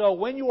 And so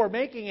when you are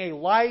making a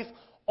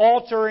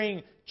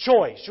life-altering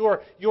choice.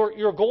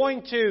 You're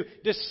going to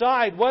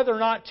decide whether or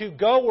not to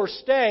go or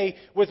stay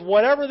with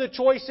whatever the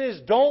choice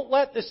is. Don't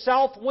let the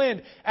south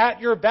wind at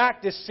your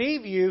back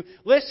deceive you.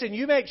 Listen,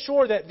 you make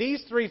sure that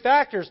these three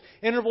factors,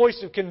 inner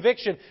voice of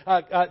conviction,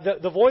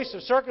 the voice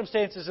of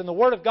circumstances, and the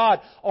Word of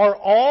God, are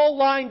all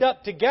lined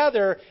up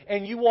together,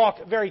 and you walk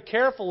very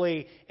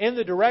carefully in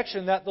the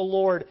direction that the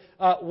Lord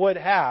would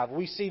have.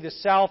 We see the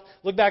south.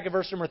 Look back at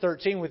verse number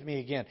 13 with me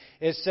again.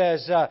 It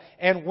says,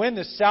 and when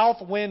the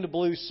south wind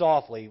blew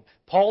softly.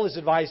 Paul is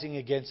advising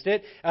against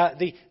it.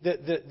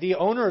 The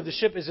owner of the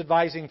ship is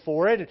advising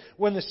for it.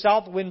 When the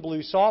south wind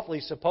blew softly,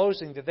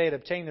 supposing that they had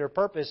obtained their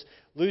purpose,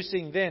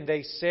 loosing then,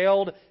 they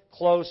sailed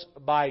close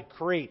by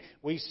Crete.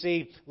 We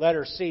see,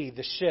 letter C,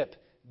 the ship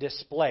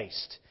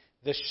displaced.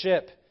 The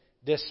ship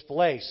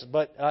displaced.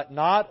 But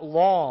not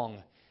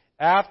long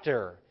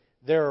after,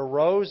 there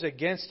arose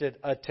against it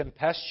a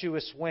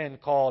tempestuous wind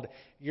called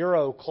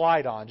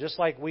Euroclydon. Just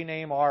like we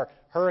name our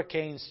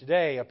hurricanes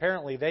today,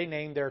 apparently they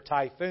named their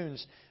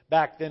typhoons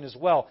back then as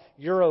well.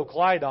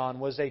 Euroclydon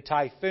was a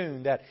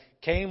typhoon that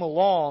came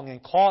along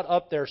and caught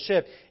up their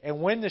ship.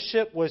 And when the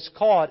ship was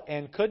caught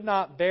and could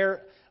not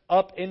bear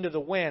up into the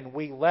wind,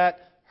 we let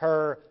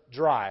her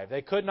drive.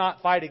 They could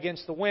not fight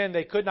against the wind.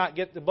 They could not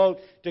get the boat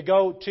to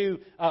go to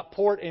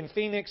port in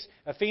Phoenix.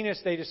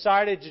 Phoenix, they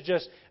decided to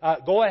just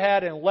go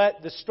ahead and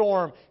let the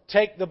storm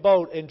take the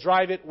boat and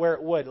drive it where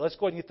it would. Let's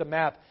go ahead and get the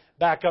map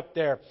back up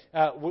there.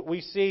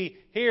 We see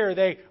here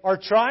they are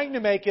trying to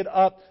make it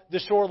up the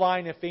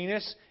shoreline of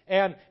Phoenix,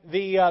 and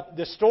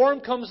the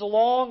storm comes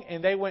along,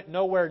 and they went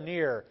nowhere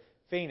near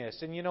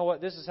Phoenix. And you know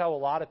what? This is how a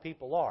lot of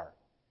people are.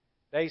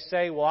 They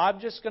say, well, I'm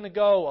just going to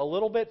go a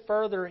little bit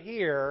further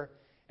here,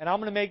 and I'm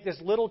going to make this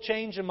little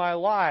change in my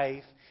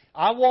life.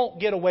 I won't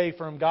get away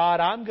from God.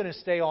 I'm going to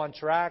stay on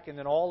track. And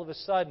then all of a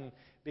sudden,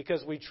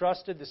 because we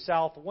trusted the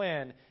south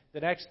wind, the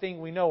next thing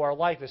we know, our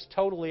life is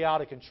totally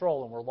out of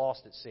control and we're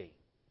lost at sea.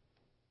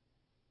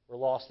 We're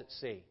lost at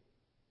sea.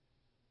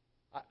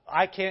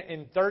 I can't,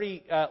 in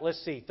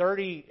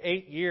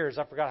 38 years,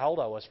 I forgot how old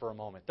I was for a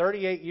moment.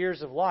 38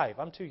 years of life.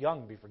 I'm too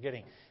young to be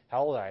forgetting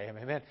how old I am.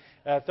 Amen.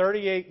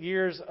 38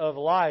 years of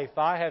life,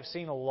 I have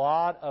seen a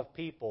lot of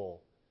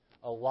people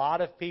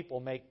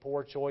make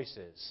poor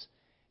choices.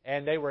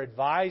 And they were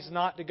advised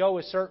not to go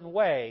a certain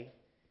way.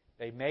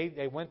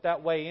 They went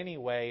that way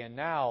anyway, and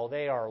now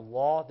they are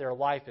lost. Their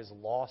life is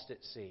lost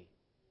at sea.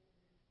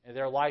 And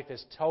their life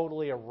is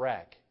totally a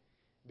wreck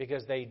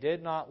because they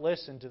did not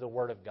listen to the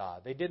Word of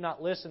God. They did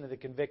not listen to the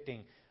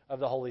convicting of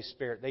the Holy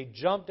Spirit. They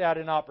jumped at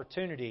an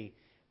opportunity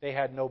they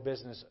had no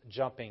business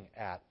jumping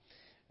at.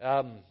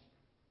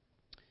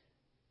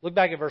 Look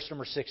back at verse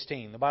number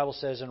 16. The Bible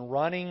says, and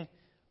running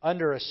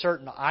under a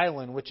certain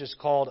island, which is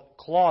called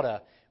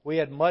Clauda, we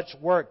had much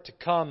work to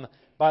come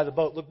by the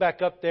boat. Look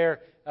back up there.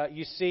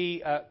 You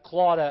see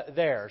Clauda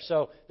there.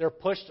 So they're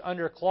pushed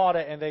under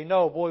Clauda, and they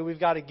know, boy, we've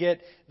got to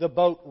get the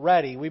boat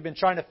ready. We've been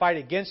trying to fight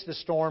against the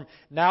storm.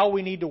 Now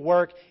we need to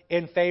work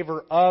in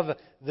favor of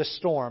the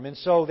storm. And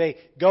so they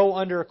go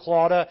under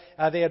Clauda.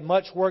 They had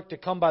much work to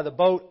come by the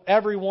boat.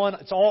 Everyone,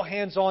 it's all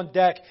hands on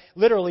deck.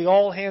 Literally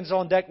all hands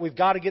on deck. We've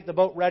got to get the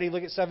boat ready.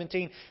 Look at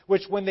 17.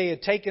 Which when they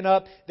had taken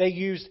up, they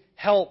used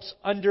helps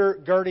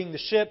undergirding the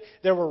ship.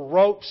 There were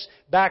ropes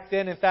back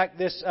then. In fact,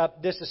 this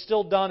is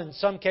still done in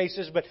some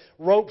cases, but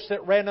ropes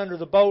that ran under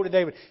the boat, and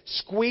they would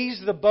squeeze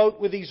the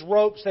boat with these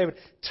ropes. They would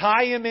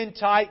tie them in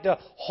tight to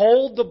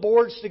hold the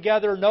boards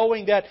together,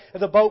 knowing that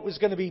the boat was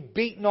going to be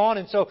beaten on.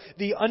 And so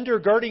the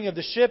undergirding of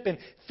the ship, and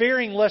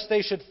fearing lest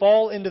they should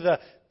fall into the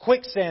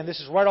quicksand.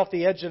 This is right off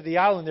the edge of the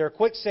island there.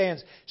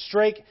 Quicksands,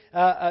 strake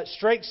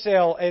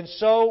sail, and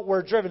so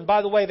were driven.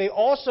 By the way, they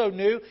also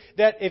knew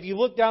that if you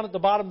look down at the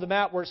bottom of the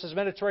map where it says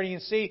Mediterranean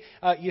Sea,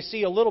 you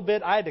see a little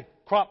bit. I had to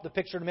crop the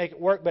picture to make it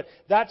work, but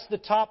that's the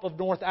top of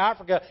North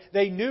Africa.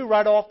 They knew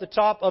right off the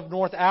top of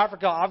North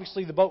Africa,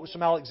 obviously the boat was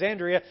from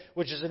Alexandria,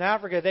 which is in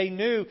Africa. They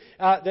knew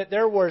that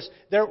there was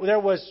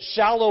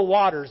shallow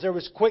waters, there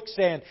was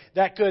quicksand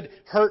that could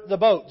hurt the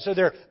boat. So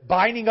they're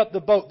binding up the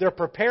boat, they're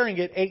preparing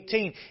it.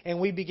 18, and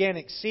we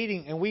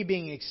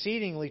being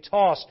exceedingly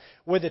tossed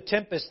with a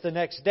tempest the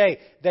next day,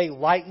 they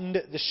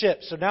lightened the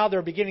ship. So now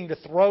they're beginning to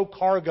throw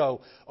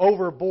cargo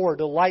overboard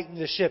to lighten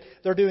the ship.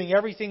 They're doing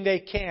everything they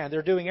can.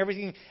 They're doing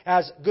everything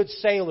as good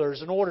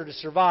sailors in order to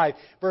survive.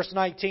 Verse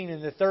 19,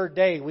 and the third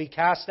day we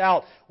cast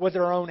out with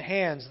our own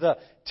hands the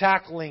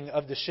tackling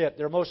of the ship.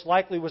 There most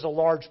likely was a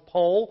large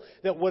pole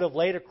that would have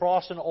laid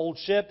across an old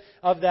ship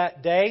of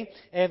that day,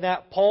 and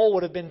that pole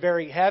would have been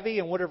very heavy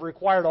and would have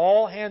required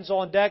all hands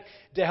on deck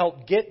to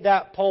help get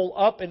that pole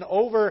up and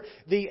over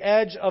the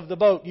edge of the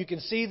boat. You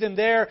can see them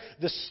there.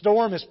 The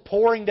storm is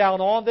pouring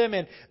down on them,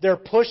 and they're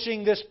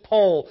pushing this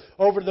pole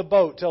over the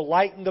boat to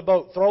lighten the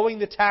boat, throwing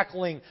the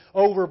tackling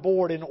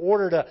overboard in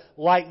order to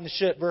lighten the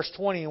ship. Verse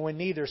 20, and when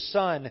neither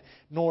sun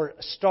nor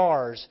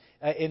stars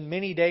in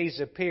many days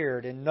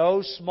appeared, and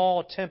no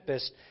small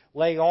tempest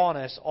lay on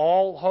us,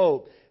 all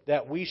hope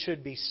that we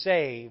should be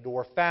saved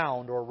or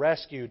found or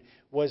rescued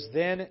was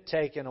then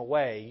taken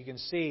away. You can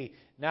see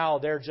now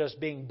they're just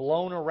being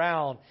blown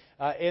around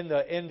in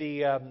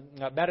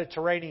the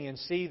Mediterranean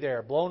Sea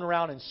there, blown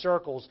around in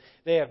circles.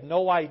 They have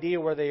no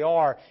idea where they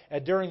are.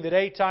 During the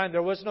daytime,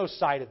 there was no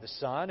sight of the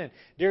sun, and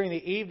during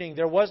the evening,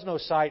 there was no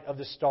sight of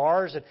the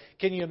stars. And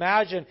can you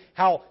imagine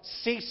how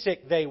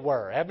seasick they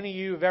were? How many of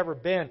you have ever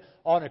been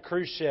on a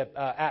cruise ship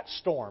at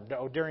storm,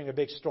 during a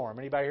big storm?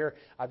 Anybody here?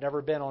 I've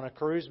never been on a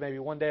cruise. Maybe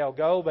one day I'll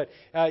go. But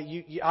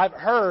I've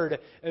heard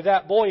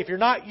that, boy, if you're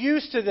not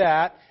used to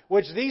that,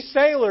 which these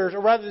sailors,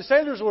 or rather the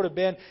sailors would have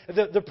been,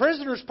 the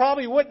prisoners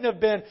probably wouldn't have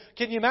been.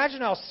 Can you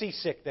imagine how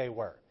seasick they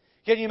were?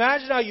 Can you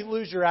imagine how you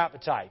lose your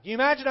appetite? Can you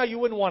imagine how you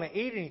wouldn't want to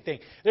eat anything?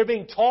 They're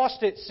being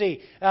tossed at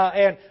sea,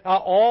 and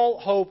all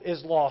hope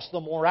is lost.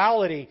 The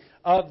morality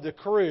of the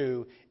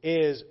crew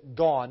is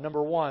gone.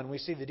 Number one, we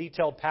see the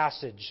detailed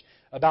passage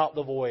about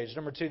the voyage.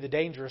 Number two, the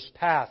dangerous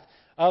path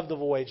of the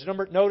voyage.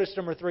 Notice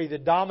number three, the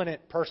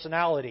dominant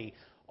personality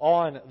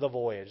on the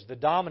voyage. The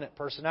dominant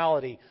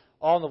personality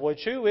on the voyage.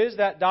 Who is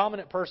that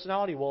dominant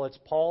personality? Well, it's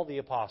Paul the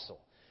Apostle.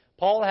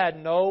 Paul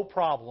had no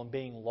problem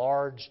being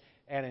large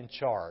and in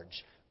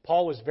charge.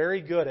 Paul was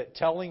very good at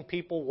telling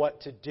people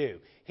what to do.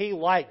 He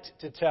liked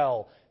to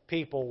tell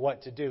people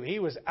what to do. He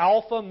was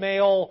alpha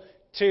male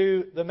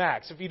to the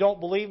max. If you don't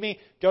believe me,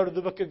 go to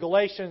the book of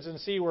Galatians and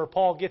see where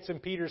Paul gets in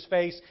Peter's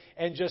face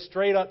and just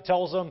straight up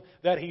tells him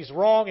that he's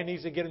wrong and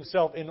needs to get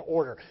himself in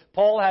order.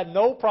 Paul had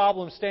no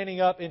problem standing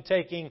up and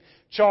taking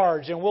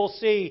charge. And we'll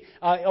see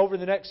over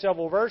the next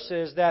several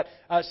verses that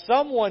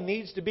someone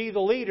needs to be the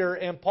leader,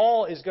 and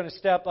Paul is going to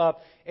step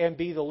up and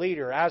be the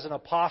leader. As an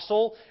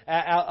apostle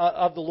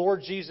of the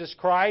Lord Jesus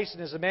Christ,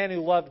 and as a man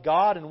who loved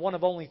God, and one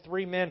of only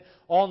 3 men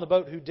on the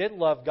boat who did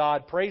love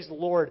God, praise the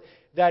Lord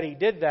that he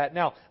did that.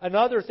 Now,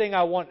 another thing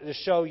I wanted to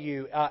show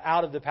you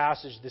out of the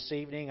passage this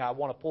evening, I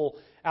want to pull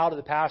out of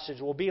the passage,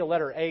 will be a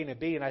letter A and a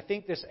B, and I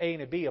think this A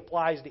and a B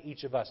applies to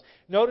each of us.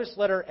 Notice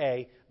letter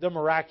A, the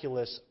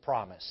miraculous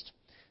promised.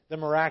 The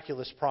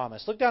miraculous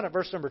promise. Look down at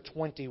verse number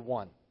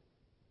 21.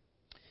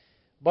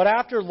 But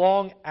after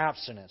long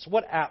abstinence,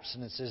 what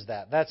abstinence is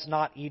that? That's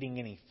not eating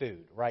any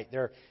food, right?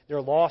 They're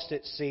lost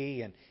at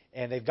sea,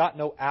 and they've got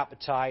no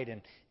appetite,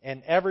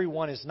 and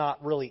everyone is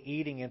not really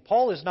eating. And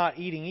Paul is not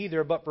eating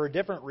either, but for a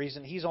different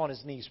reason. He's on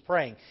his knees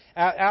praying.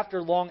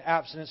 After long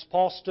abstinence,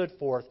 Paul stood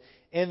forth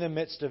in the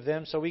midst of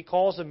them. So he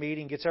calls a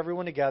meeting, gets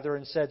everyone together,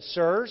 and said,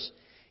 Sirs,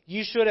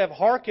 you should have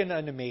hearkened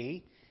unto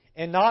me,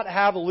 and not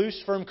have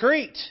loosed from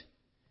Crete,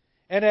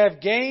 and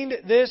have gained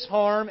this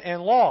harm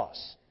and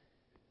loss.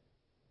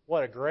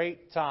 What a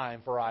great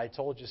time for a I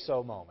told you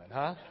so moment,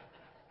 huh?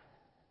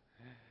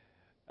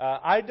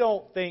 I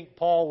don't think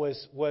Paul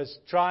was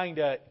trying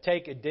to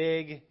take a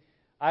dig.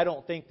 I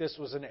don't think this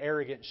was an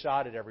arrogant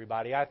shot at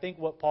everybody. I think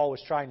what Paul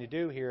was trying to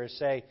do here is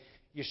say,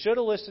 you should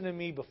have listened to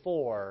me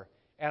before,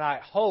 and I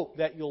hope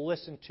that you'll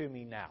listen to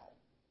me now.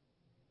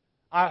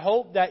 I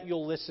hope that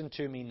you'll listen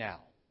to me now.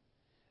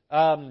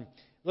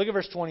 Look at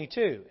verse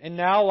 22. And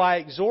now I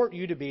exhort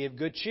you to be of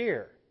good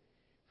cheer,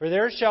 for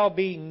there shall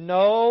be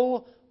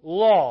no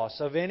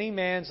loss of any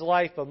man's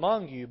life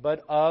among you,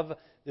 but of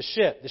the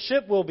ship. The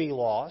ship will be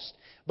lost,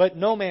 but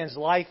no man's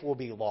life will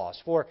be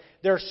lost. For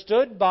there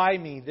stood by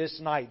me this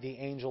night the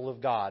angel of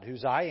God,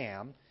 whose I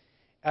am.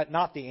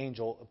 Not the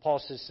angel. Paul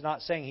says,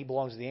 not saying he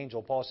belongs to the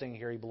angel. Paul is saying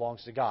here he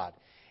belongs to God.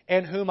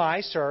 And whom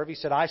I serve. He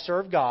said, I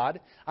serve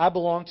God. I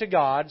belong to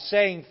God.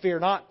 Saying, fear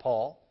not,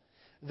 Paul.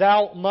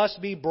 Thou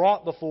must be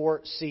brought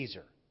before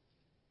Caesar.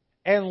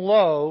 And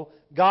lo,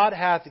 God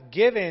hath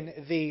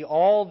given thee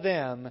all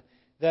them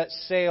that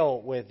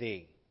sail with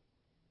thee.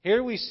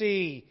 Here we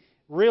see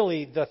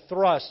really the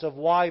thrust of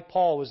why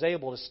Paul was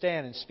able to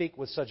stand and speak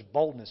with such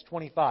boldness.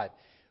 25.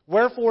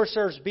 Wherefore,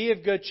 sirs, be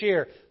of good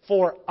cheer,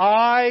 for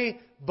I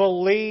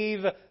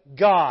believe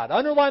God.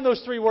 Underline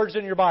those 3 words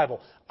in your Bible.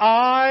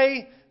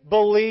 I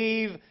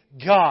believe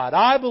God.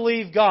 I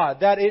believe God,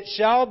 that it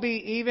shall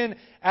be even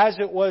as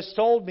it was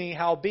told me,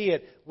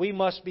 howbeit we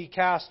must be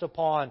cast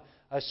upon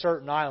a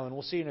certain island.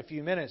 We'll see in a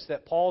few minutes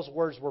that Paul's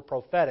words were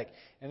prophetic,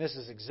 and this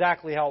is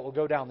exactly how it will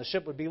go down. The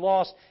ship would be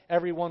lost,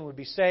 everyone would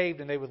be saved,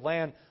 and they would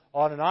land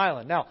on an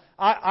island. Now,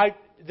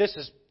 this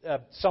is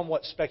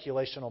somewhat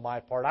speculation on my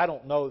part. I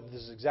don't know if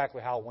this is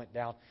exactly how it went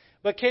down.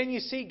 But can you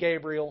see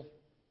Gabriel?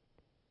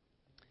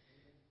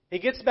 He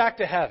gets back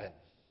to heaven.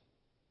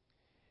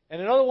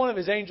 And another one of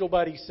his angel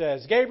buddies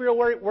says, Gabriel,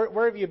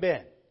 where have you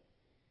been?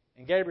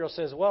 And Gabriel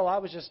says, well, I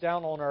was just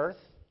down on earth,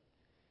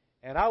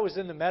 and I was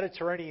in the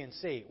Mediterranean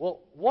Sea.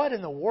 Well, what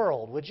in the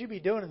world would you be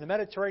doing in the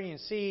Mediterranean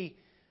Sea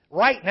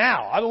right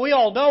now? I mean, we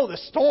all know the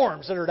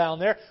storms that are down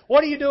there.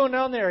 What are you doing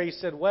down there? He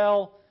said,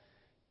 well,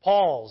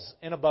 Paul's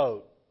in a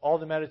boat, all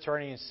the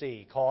Mediterranean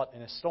Sea, caught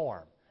in a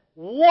storm.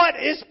 What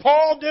is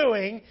Paul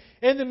doing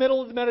in the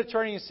middle of the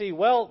Mediterranean Sea?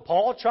 Well,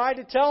 Paul tried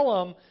to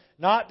tell them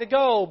not to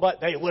go, but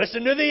they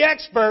listened to the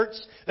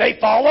experts. They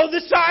followed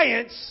the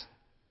science.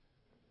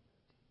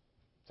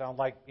 Sound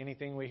like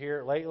anything we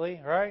hear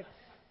lately, right?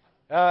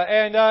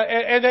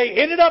 And they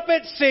ended up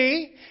at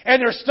sea,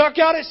 and they're stuck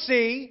out at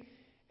sea.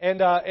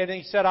 And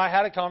he said, I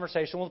had a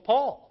conversation with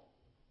Paul.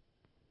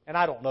 And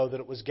I don't know that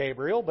it was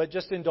Gabriel, but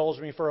just indulge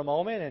me for a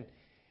moment.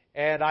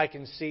 And I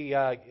can see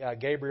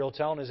Gabriel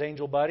telling his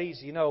angel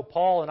buddies, you know,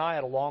 Paul and I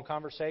had a long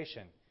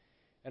conversation.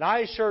 And I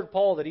assured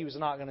Paul that he was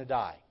not going to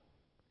die.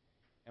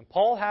 And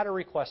Paul had a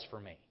request for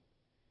me.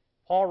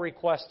 Paul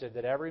requested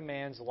that every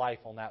man's life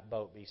on that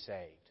boat be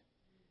saved.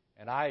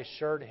 And I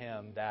assured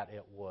him that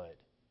it would.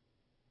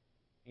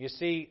 You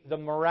see, the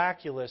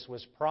miraculous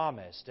was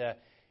promised.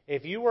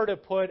 If you were to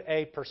put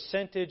a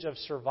percentage of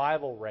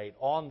survival rate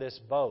on this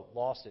boat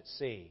lost at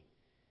sea,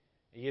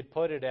 you'd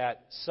put it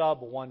at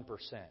sub 1%.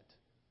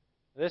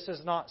 This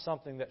is not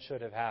something that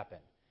should have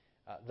happened.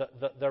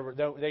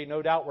 They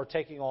no doubt were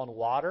taking on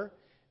water.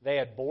 They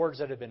had boards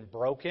that had been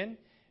broken.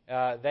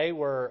 They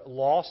were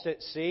lost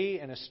at sea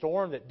in a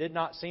storm that did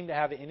not seem to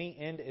have any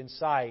end in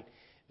sight.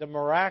 The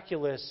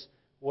miraculous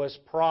was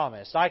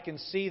promised. I can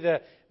see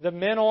the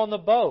men on the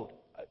boat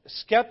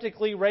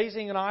skeptically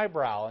raising an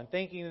eyebrow and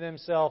thinking to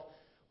themselves,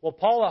 well,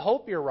 Paul, I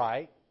hope you're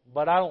right,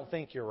 but I don't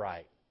think you're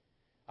right.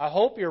 I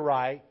hope you're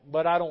right,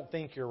 but I don't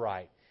think you're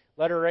right.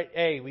 Letter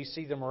A, we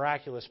see the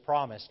miraculous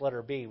promise.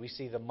 Letter B, we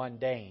see the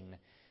mundane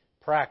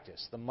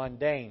practice. The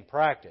mundane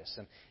practice.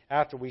 And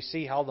after we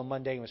see how the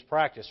mundane was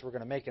practiced, we're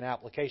going to make an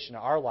application to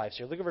our lives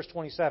here. Look at verse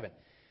 27.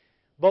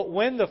 But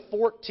when the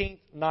 14th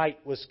night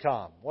was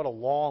come, what a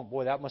long,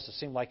 boy, that must have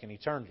seemed like an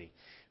eternity.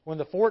 When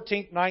the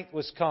 14th night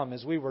was come,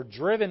 as we were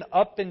driven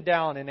up and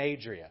down in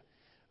Adria,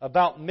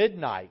 about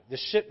midnight, the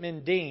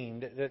shipmen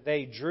deemed that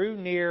they drew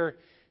near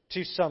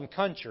to some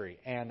country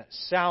and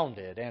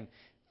sounded and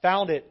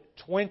found it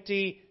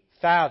 20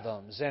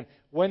 fathoms. And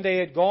when they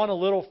had gone a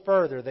little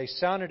further, they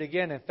sounded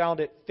again and found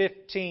it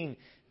 15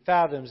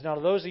 fathoms. Now,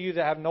 to those of you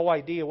that have no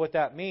idea what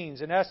that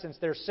means, in essence,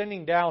 they're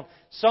sending down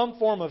some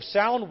form of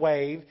sound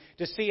wave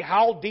to see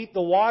how deep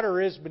the water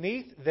is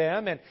beneath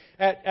them. And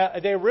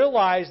they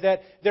realize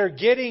that they're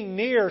getting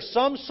near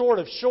some sort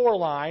of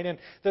shoreline. And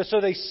so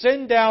they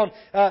send down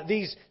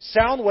these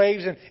sound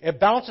waves, and it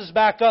bounces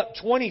back up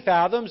 20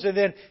 fathoms, and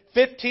then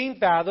 15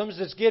 fathoms.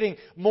 It's getting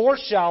more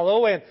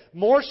shallow and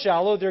more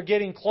shallow. They're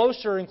getting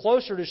closer and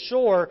closer to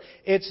shore.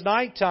 It's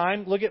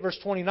nighttime. Look at verse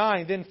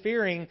 29. Then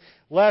fearing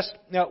lest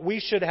we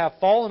should have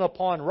fallen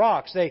upon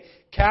rocks, they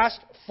cast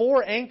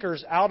 4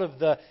 anchors out of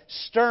the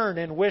stern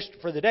and wished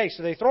for the day.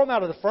 So they throw them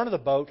out of the front of the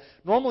boat.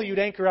 Normally you'd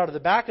anchor out of the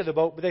back of the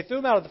boat, but they threw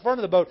them out of the front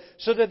of the boat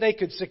so that they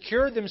could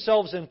secure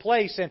themselves in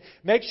place and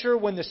make sure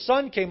when the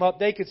sun came up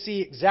they could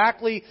see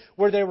exactly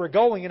where they were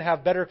going and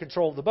have better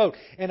control of the boat.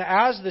 And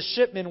as the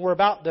shipmen were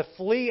about to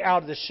flee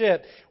out of the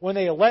ship, when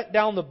they let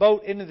down the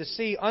boat into the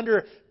sea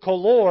under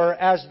color,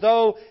 as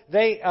though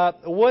they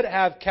would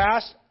have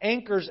cast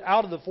anchors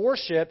out of the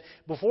foreship.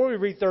 Before we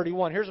read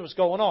 31, here's what's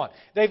going on.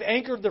 They've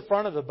anchored the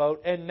front of the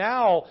boat, and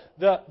now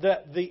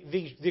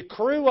the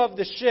crew of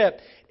the ship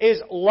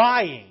is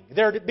lying.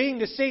 They're being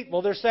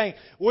deceitful. They're saying,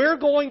 we're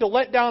going to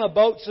let down a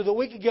boat so that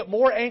we can get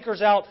more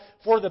anchors out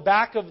for the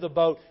back of the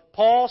boat.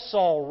 Paul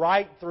saw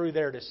right through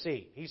their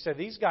deceit. He said,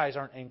 these guys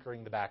aren't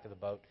anchoring the back of the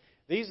boat.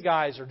 These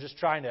guys are just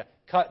trying to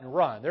cut and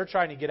run. They're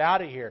trying to get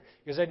out of here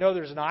because they know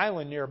there's an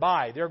island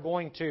nearby. They're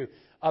going to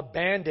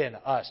abandon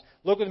us.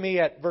 Look with me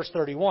at verse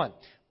 31.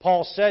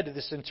 Paul said to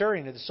the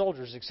centurion of the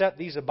soldiers, except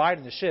these abide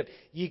in the ship,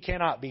 ye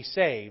cannot be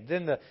saved.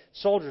 Then the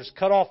soldiers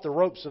cut off the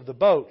ropes of the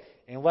boat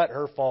and let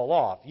her fall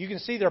off. You can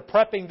see they're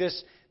prepping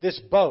this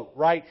boat,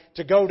 right,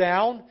 to go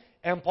down.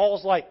 And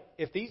Paul's like,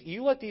 if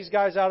you let these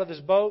guys out of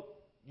this boat,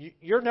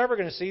 you're never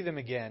going to see them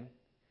again.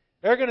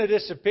 They're going to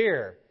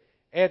disappear.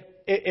 And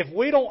if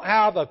we don't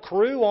have a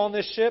crew on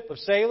this ship of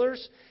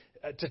sailors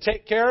to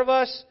take care of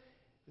us,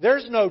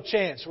 there's no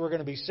chance we're going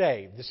to be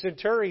saved. The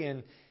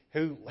centurion,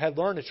 who had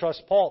learned to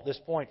trust Paul at this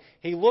point,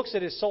 he looks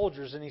at his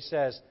soldiers and he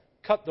says,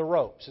 cut the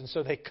ropes. And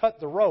so they cut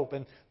the rope,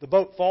 and the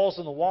boat falls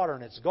in the water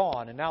and it's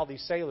gone. And now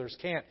these sailors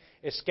can't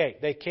escape.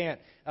 They can't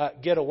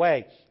get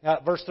away.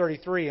 Verse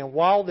 33, and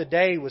while the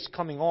day was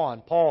coming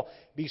on, Paul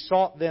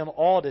besought them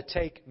all to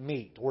take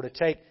meat, or to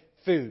take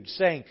food,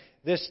 saying,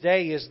 this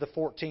day is the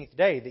 14th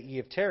day that ye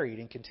have tarried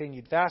and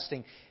continued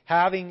fasting,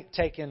 having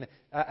taken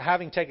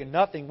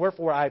nothing.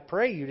 Wherefore I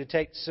pray you to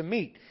take some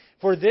meat.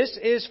 For this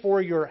is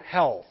for your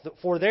health.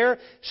 For there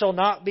shall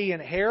not be an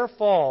hair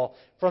fall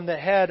from the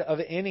head of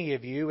any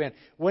of you. And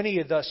when he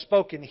had thus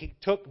spoken, he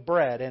took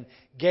bread and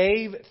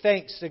gave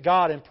thanks to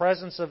God in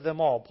presence of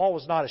them all. Paul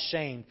was not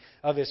ashamed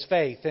of his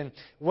faith. And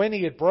when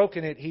he had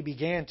broken it, he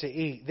began to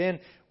eat. Then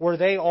were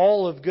they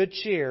all of good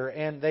cheer,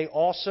 and they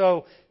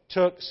also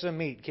took some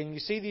meat. Can you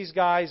see these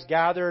guys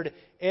gathered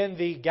in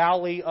the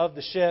galley of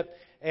the ship?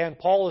 And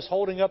Paul is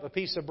holding up a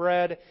piece of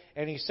bread,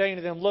 and he's saying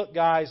to them, look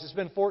guys, it's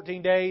been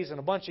 14 days and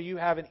a bunch of you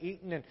haven't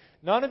eaten, and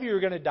none of you are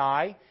going to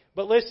die.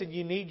 But listen,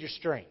 you need your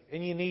strength,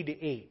 and you need to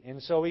eat.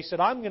 And so he said,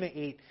 I'm going to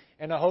eat,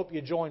 and I hope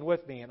you join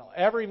with me. And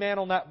every man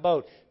on that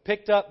boat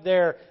picked up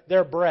their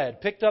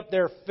bread, picked up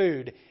their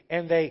food,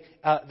 and they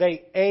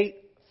ate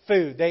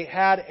food. They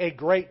had a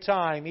great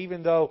time,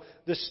 even though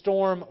the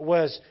storm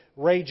was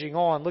raging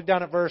on. Look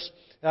down at verse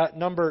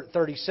number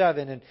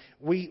 37. And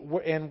we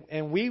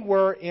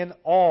were in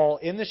all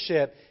in the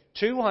ship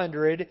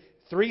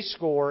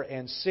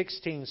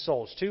 260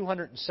 souls,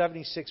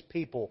 276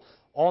 people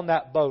on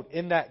that boat,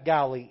 in that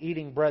galley,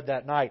 eating bread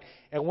that night.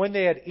 And when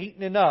they had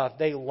eaten enough,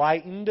 they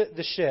lightened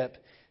the ship.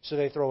 So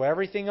they throw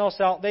everything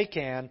else out they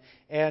can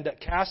and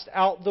cast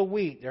out the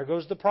wheat. There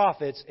goes the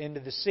profits into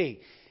the sea.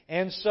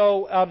 And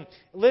so,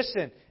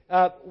 listen,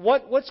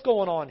 what's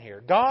going on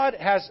here? God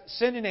has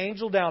sent an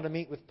angel down to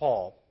meet with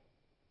Paul.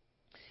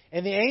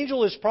 And the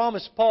angel has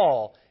promised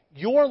Paul,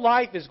 your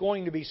life is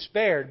going to be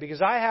spared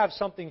because I have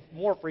something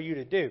more for you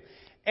to do.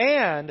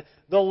 And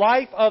the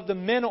life of the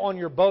men on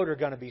your boat are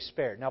going to be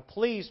spared. Now,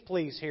 please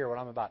hear what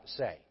I'm about to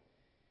say.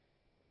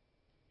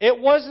 It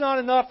was not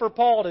enough for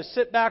Paul to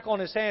sit back on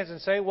his hands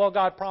and say, well,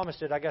 God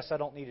promised it. I guess I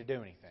don't need to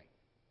do anything.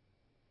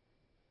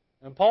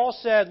 And Paul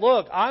said,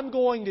 look, I'm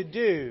going to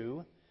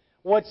do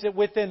what's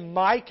within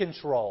my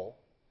control.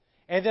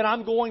 And then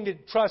I'm going to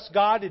trust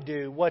God to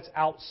do what's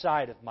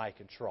outside of my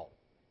control.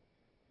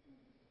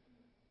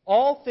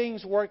 All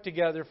things work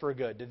together for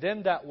good to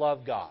them that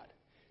love God,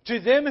 to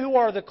them who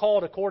are the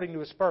called according to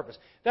His purpose.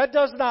 That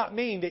does not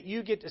mean that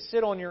you get to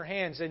sit on your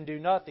hands and do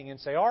nothing and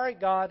say, all right,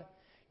 God,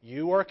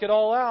 you work it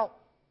all out.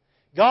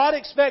 God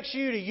expects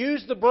you to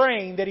use the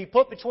brain that He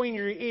put between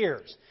your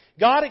ears.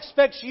 God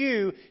expects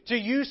you to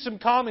use some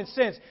common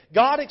sense.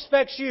 God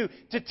expects you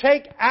to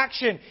take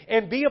action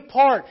and be a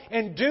part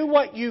and do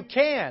what you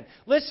can.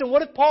 Listen,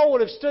 what if Paul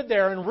would have stood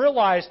there and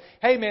realized,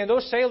 hey man,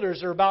 those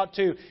sailors are about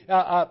to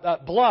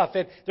bluff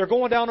and they're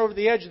going down over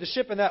the edge of the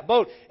ship in that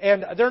boat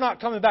and they're not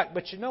coming back.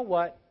 But you know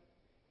what?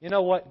 You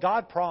know what?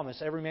 God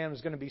promised every man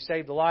was going to be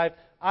saved alive.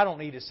 I don't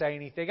need to say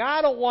anything.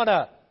 I don't want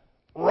to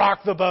rock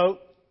the boat.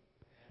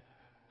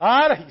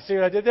 You see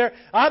what I did there?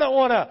 I don't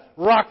want to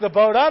rock the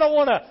boat. I don't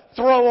want to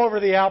throw over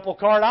the apple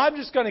cart. I'm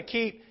just going to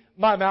keep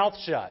my mouth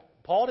shut.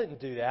 Paul didn't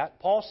do that.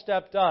 Paul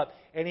stepped up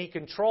and he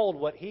controlled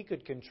what he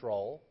could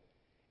control.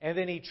 And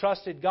then he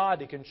trusted God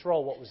to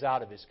control what was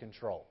out of his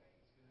control.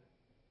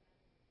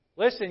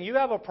 Listen, you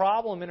have a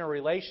problem in a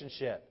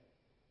relationship.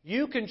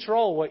 You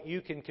control what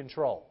you can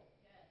control.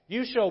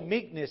 You show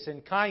meekness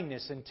and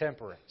kindness and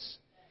temperance.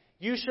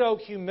 You show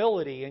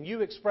humility and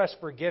you express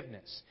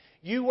forgiveness.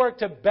 You work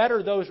to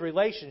better those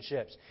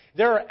relationships.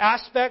 There are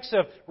aspects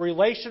of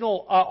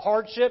relational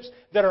hardships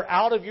that are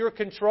out of your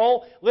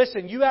control.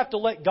 Listen, you have to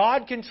let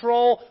God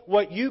control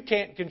what you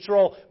can't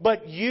control,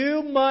 but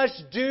you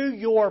must do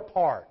your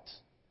part.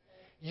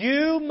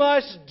 You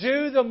must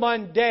do the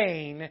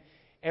mundane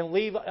and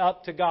leave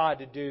up to God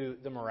to do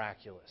the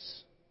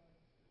miraculous.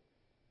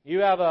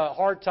 You have a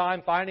hard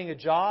time finding a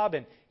job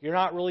and you're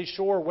not really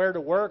sure where to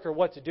work or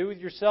what to do with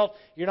yourself.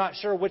 You're not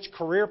sure which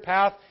career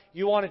path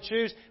you want to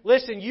choose.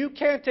 Listen, you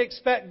can't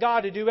expect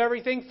God to do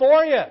everything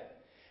for you.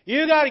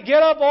 You got to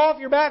get up off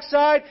your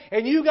backside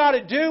and you got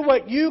to do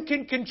what you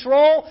can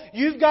control.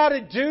 You've got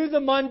to do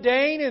the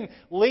mundane and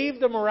leave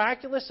the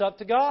miraculous up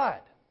to God.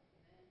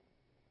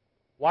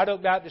 White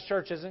Oak Baptist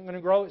Church isn't going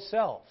to grow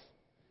itself.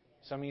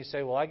 Some of you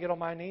say, well, I get on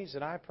my knees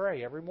and I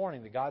pray every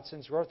morning that God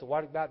sends growth to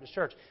White Oak Baptist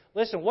Church.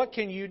 Listen, what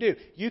can you do?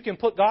 You can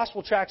put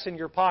gospel tracts in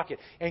your pocket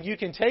and you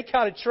can take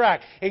out a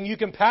tract and you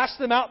can pass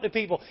them out to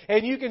people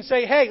and you can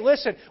say, hey,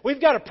 listen, we've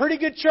got a pretty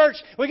good church.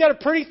 We've got a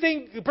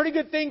pretty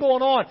good thing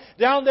going on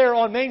down there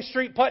on Main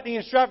Street, Putney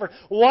and Stratford.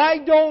 Why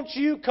don't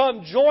you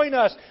come join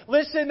us?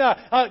 Listen,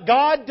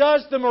 God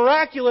does the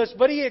miraculous,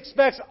 but He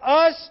expects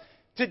us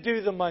to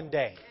do the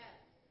mundane.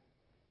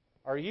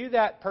 Are you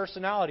that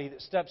personality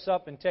that steps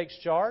up and takes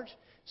charge?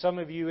 Some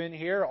of you in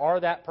here are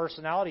that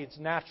personality. It's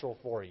natural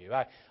for you.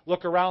 I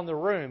look around the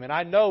room and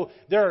I know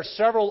there are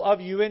several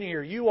of you in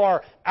here. You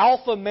are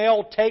alpha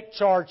male take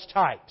charge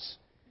types.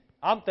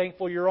 I'm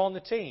thankful you're on the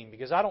team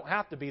because I don't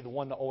have to be the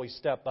one to always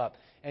step up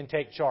and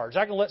take charge.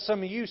 I can let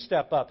some of you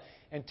step up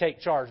and take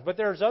charge. But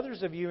there's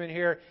others of you in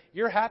here,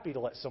 you're happy to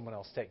let someone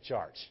else take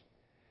charge.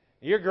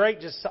 You're great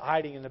just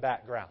hiding in the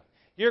background.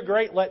 You're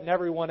great letting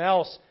everyone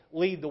else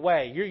lead the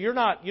way. You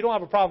don't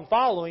have a problem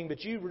following,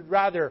 but you would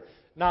rather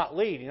not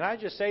lead. And I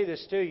just say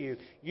this to you,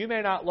 you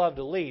may not love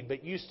to lead,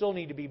 but you still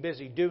need to be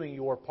busy doing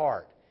your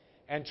part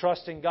and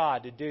trusting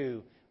God to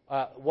do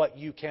what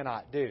you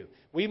cannot do.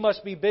 We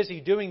must be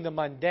busy doing the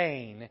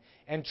mundane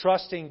and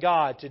trusting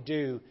God to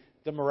do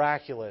the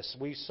miraculous.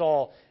 We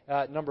saw,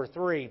 number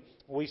 3,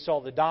 we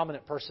saw the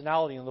dominant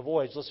personality in the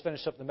voyage. Let's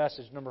finish up the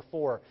message. Number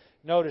 4,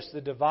 notice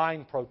the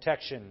divine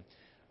protection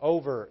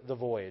over the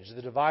voyage.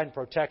 The divine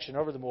protection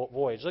over the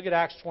voyage. Look at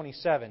Acts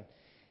 27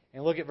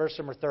 and look at verse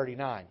number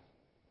 39.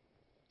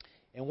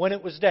 And when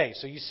it was day,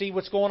 so you see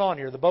what's going on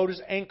here. The boat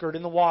is anchored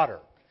in the water.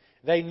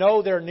 They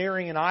know they're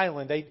nearing an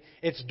island.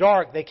 It's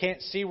dark. They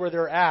can't see where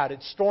they're at.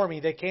 It's stormy.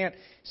 They can't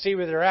see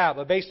where they're at.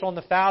 But based on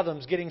the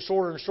fathoms getting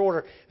shorter and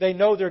shorter, they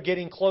know they're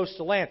getting close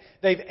to land.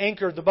 They've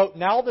anchored the boat.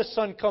 Now the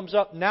sun comes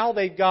up. Now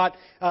they've got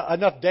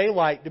enough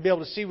daylight to be able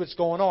to see what's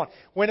going on.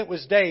 When it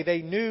was day,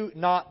 they knew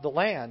not the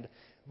land,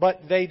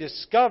 but they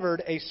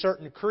discovered a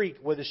certain creek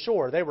with a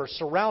shore. They were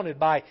surrounded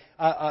by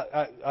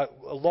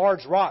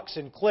large rocks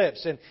and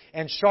cliffs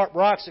and sharp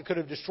rocks that could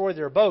have destroyed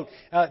their boat.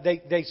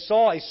 They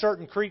saw a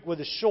certain creek with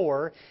a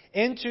shore,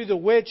 into the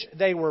which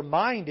they were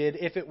minded,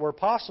 if it were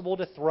possible,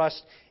 to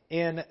thrust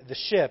in the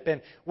ship.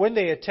 And when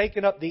they had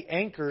taken up the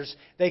anchors,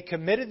 they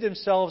committed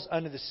themselves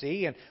unto the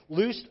sea, and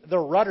loosed the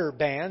rudder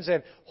bands,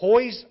 and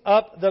hoised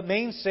up the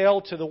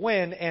mainsail to the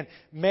wind, and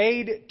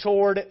made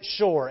toward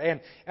shore.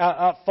 And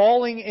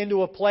falling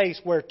into a place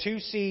where two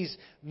seas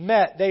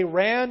met, they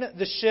ran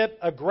the ship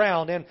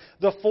aground, and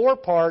the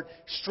forepart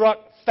struck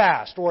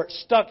fast, or it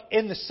stuck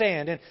in the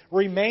sand, and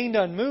remained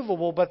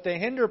unmovable, but the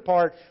hinder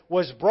part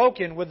was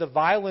broken with the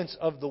violence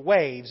of the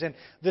waves. And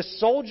the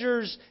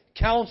soldiers'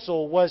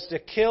 counsel was to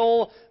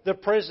kill the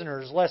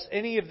prisoners, lest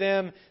any of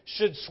them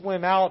should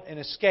swim out and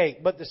escape.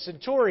 But the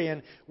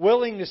centurion,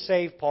 willing to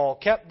save Paul,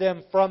 kept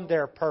them from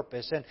their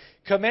purpose, and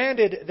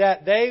commanded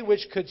that they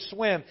which could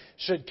swim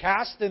should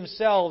cast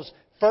themselves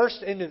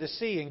first into the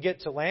sea and get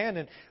to land,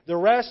 and the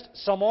rest,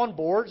 some on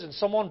boards and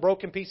some on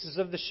broken pieces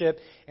of the ship.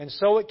 And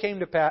so it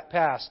came to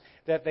pass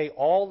that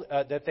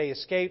they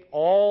escaped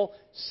all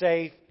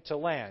safe to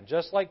land.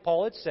 Just like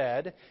Paul had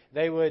said,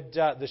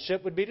 the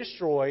ship would be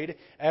destroyed,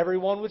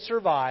 everyone would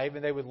survive,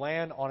 and they would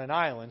land on an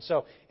island.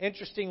 So,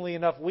 interestingly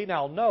enough, we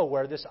now know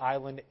where this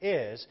island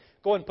is.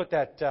 Go ahead and put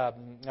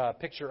that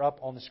picture up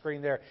on the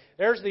screen there.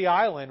 There's the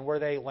island where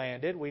they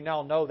landed. We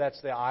now know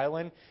that's the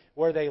island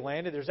where they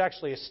landed. There's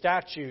actually a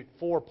statue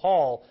for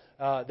Paul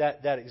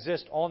that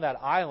exists on that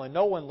island.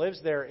 No one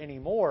lives there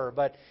anymore,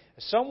 but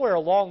somewhere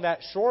along that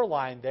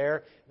shoreline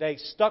there, they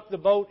stuck the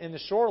boat in the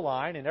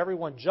shoreline, and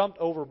everyone jumped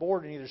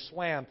overboard and either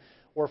swam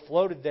or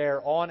floated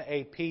there on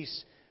a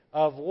piece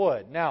of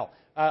wood. Now,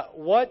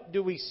 what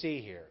do we see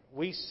here?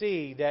 We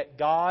see that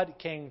God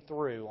came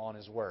through on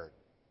His Word.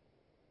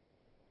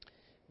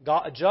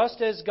 God,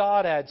 just as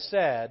God had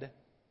said,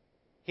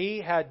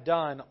 He had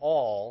done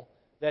all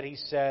that He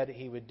said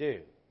He would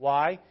do.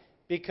 Why?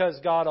 Because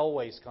God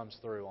always comes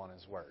through on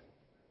His Word.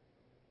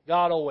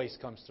 God always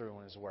comes through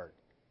on His Word.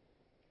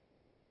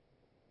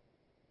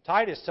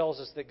 Titus tells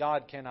us that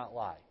God cannot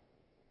lie.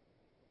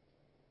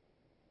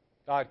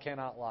 God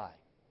cannot lie.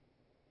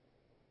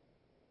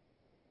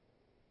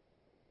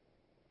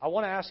 I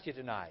want to ask you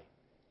tonight,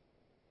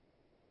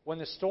 when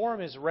the storm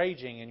is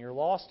raging and you're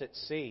lost at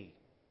sea,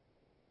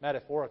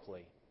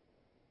 metaphorically,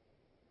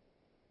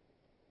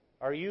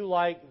 are you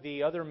like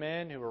the other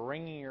men who are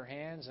wringing your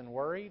hands and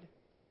worried?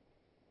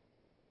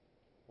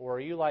 Or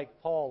are you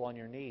like Paul on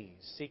your knees,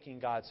 seeking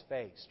God's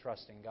face,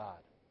 trusting God?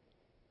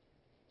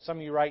 Some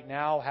of you right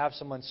now have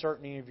some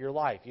uncertainty of your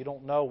life. You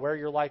don't know where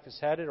your life is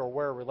headed, or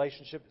where a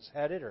relationship is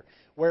headed, or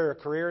where a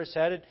career is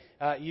headed.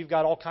 You've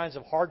got all kinds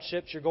of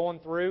hardships you're going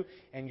through,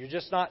 and you're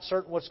just not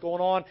certain what's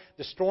going on.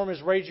 The storm is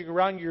raging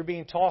around you. You're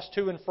being tossed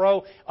to and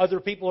fro.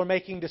 Other people are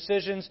making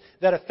decisions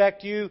that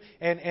affect you,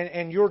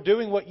 and you're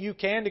doing what you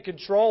can to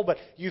control, but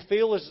you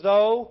feel as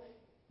though,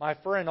 my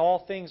friend,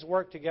 all things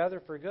work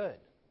together for good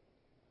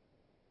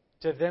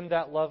to them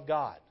that love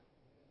God,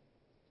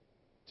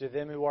 to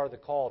them who are the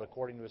called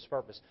according to His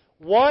purpose.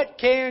 What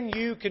can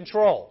you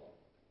control?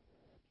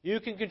 You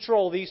can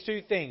control these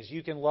two things.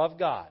 You can love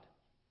God,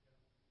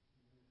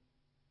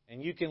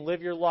 and you can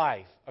live your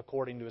life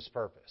according to His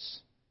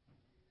purpose.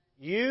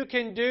 You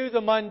can do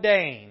the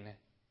mundane,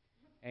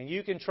 and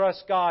you can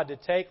trust God to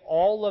take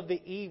all of the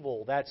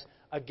evil that's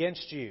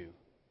against you.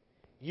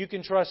 You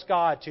can trust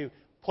God to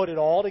put it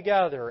all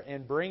together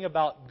and bring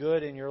about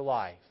good in your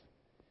life.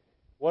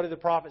 What did the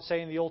prophet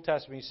say in the Old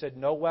Testament? He said,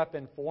 "No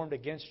weapon formed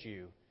against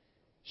you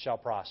shall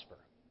prosper."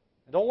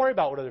 And don't worry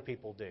about what other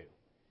people do.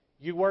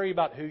 You worry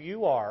about who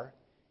you are.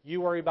 You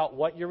worry about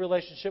what your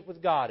relationship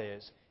with God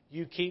is.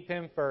 You keep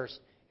Him first,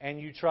 and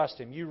you trust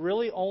Him. You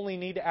really only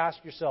need to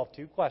ask yourself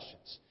two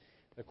questions.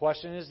 The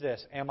question is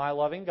this: am I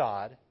loving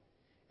God?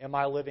 Am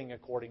I living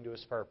according to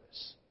His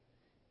purpose?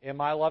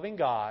 Am I loving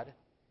God?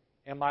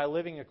 Am I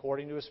living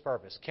according to His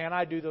purpose? Can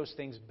I do those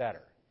things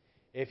better?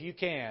 If you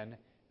can,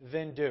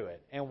 then do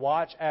it. And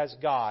watch as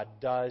God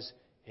does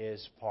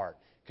His part.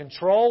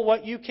 Control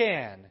what you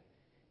can,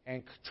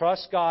 and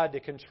trust God to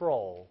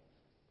control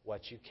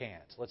what you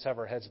can't. Let's have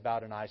our heads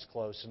bowed and eyes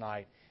closed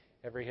tonight.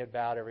 Every head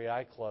bowed, every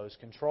eye closed.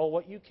 Control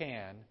what you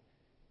can.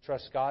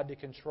 Trust God to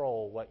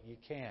control what you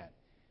can't.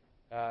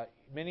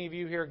 Many of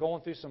you here are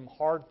going through some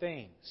hard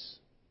things.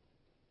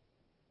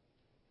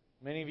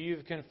 Many of you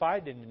have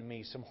confided in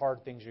me some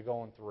hard things you're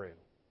going through.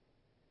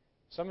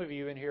 Some of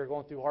you in here are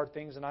going through hard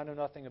things and I know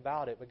nothing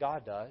about it, but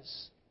God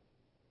does.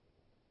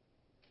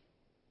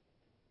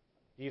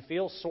 Do you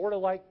feel sort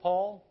of like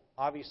Paul?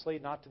 Obviously,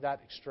 not to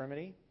that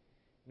extremity.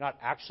 Not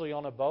actually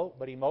on a boat,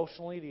 but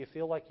emotionally, do you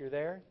feel like you're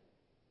there?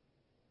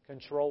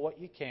 Control what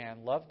you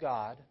can. Love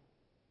God.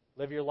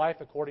 Live your life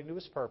according to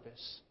His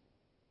purpose.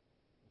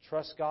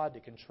 Trust God to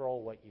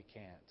control what you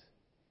can't.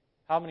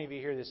 How many of you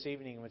here this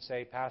evening would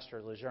say,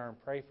 "Pastor Lejeune,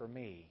 pray for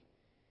me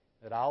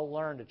that I'll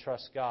learn to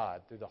trust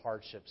God through the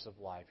hardships of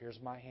life. Here's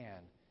my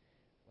hand.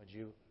 Would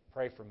you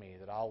pray for me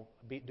that I'll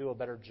do a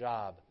better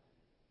job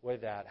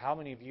with that?" How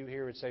many of you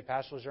here would say,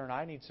 "Pastor Lejeune,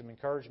 I need some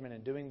encouragement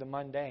in doing the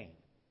mundane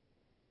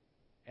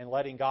and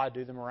letting God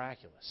do the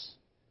miraculous.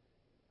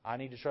 I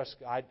need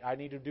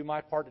to do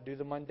my part to do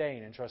the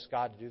mundane and trust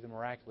God to do the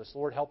miraculous."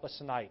 Lord, help us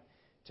tonight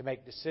to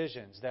make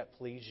decisions that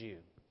please You.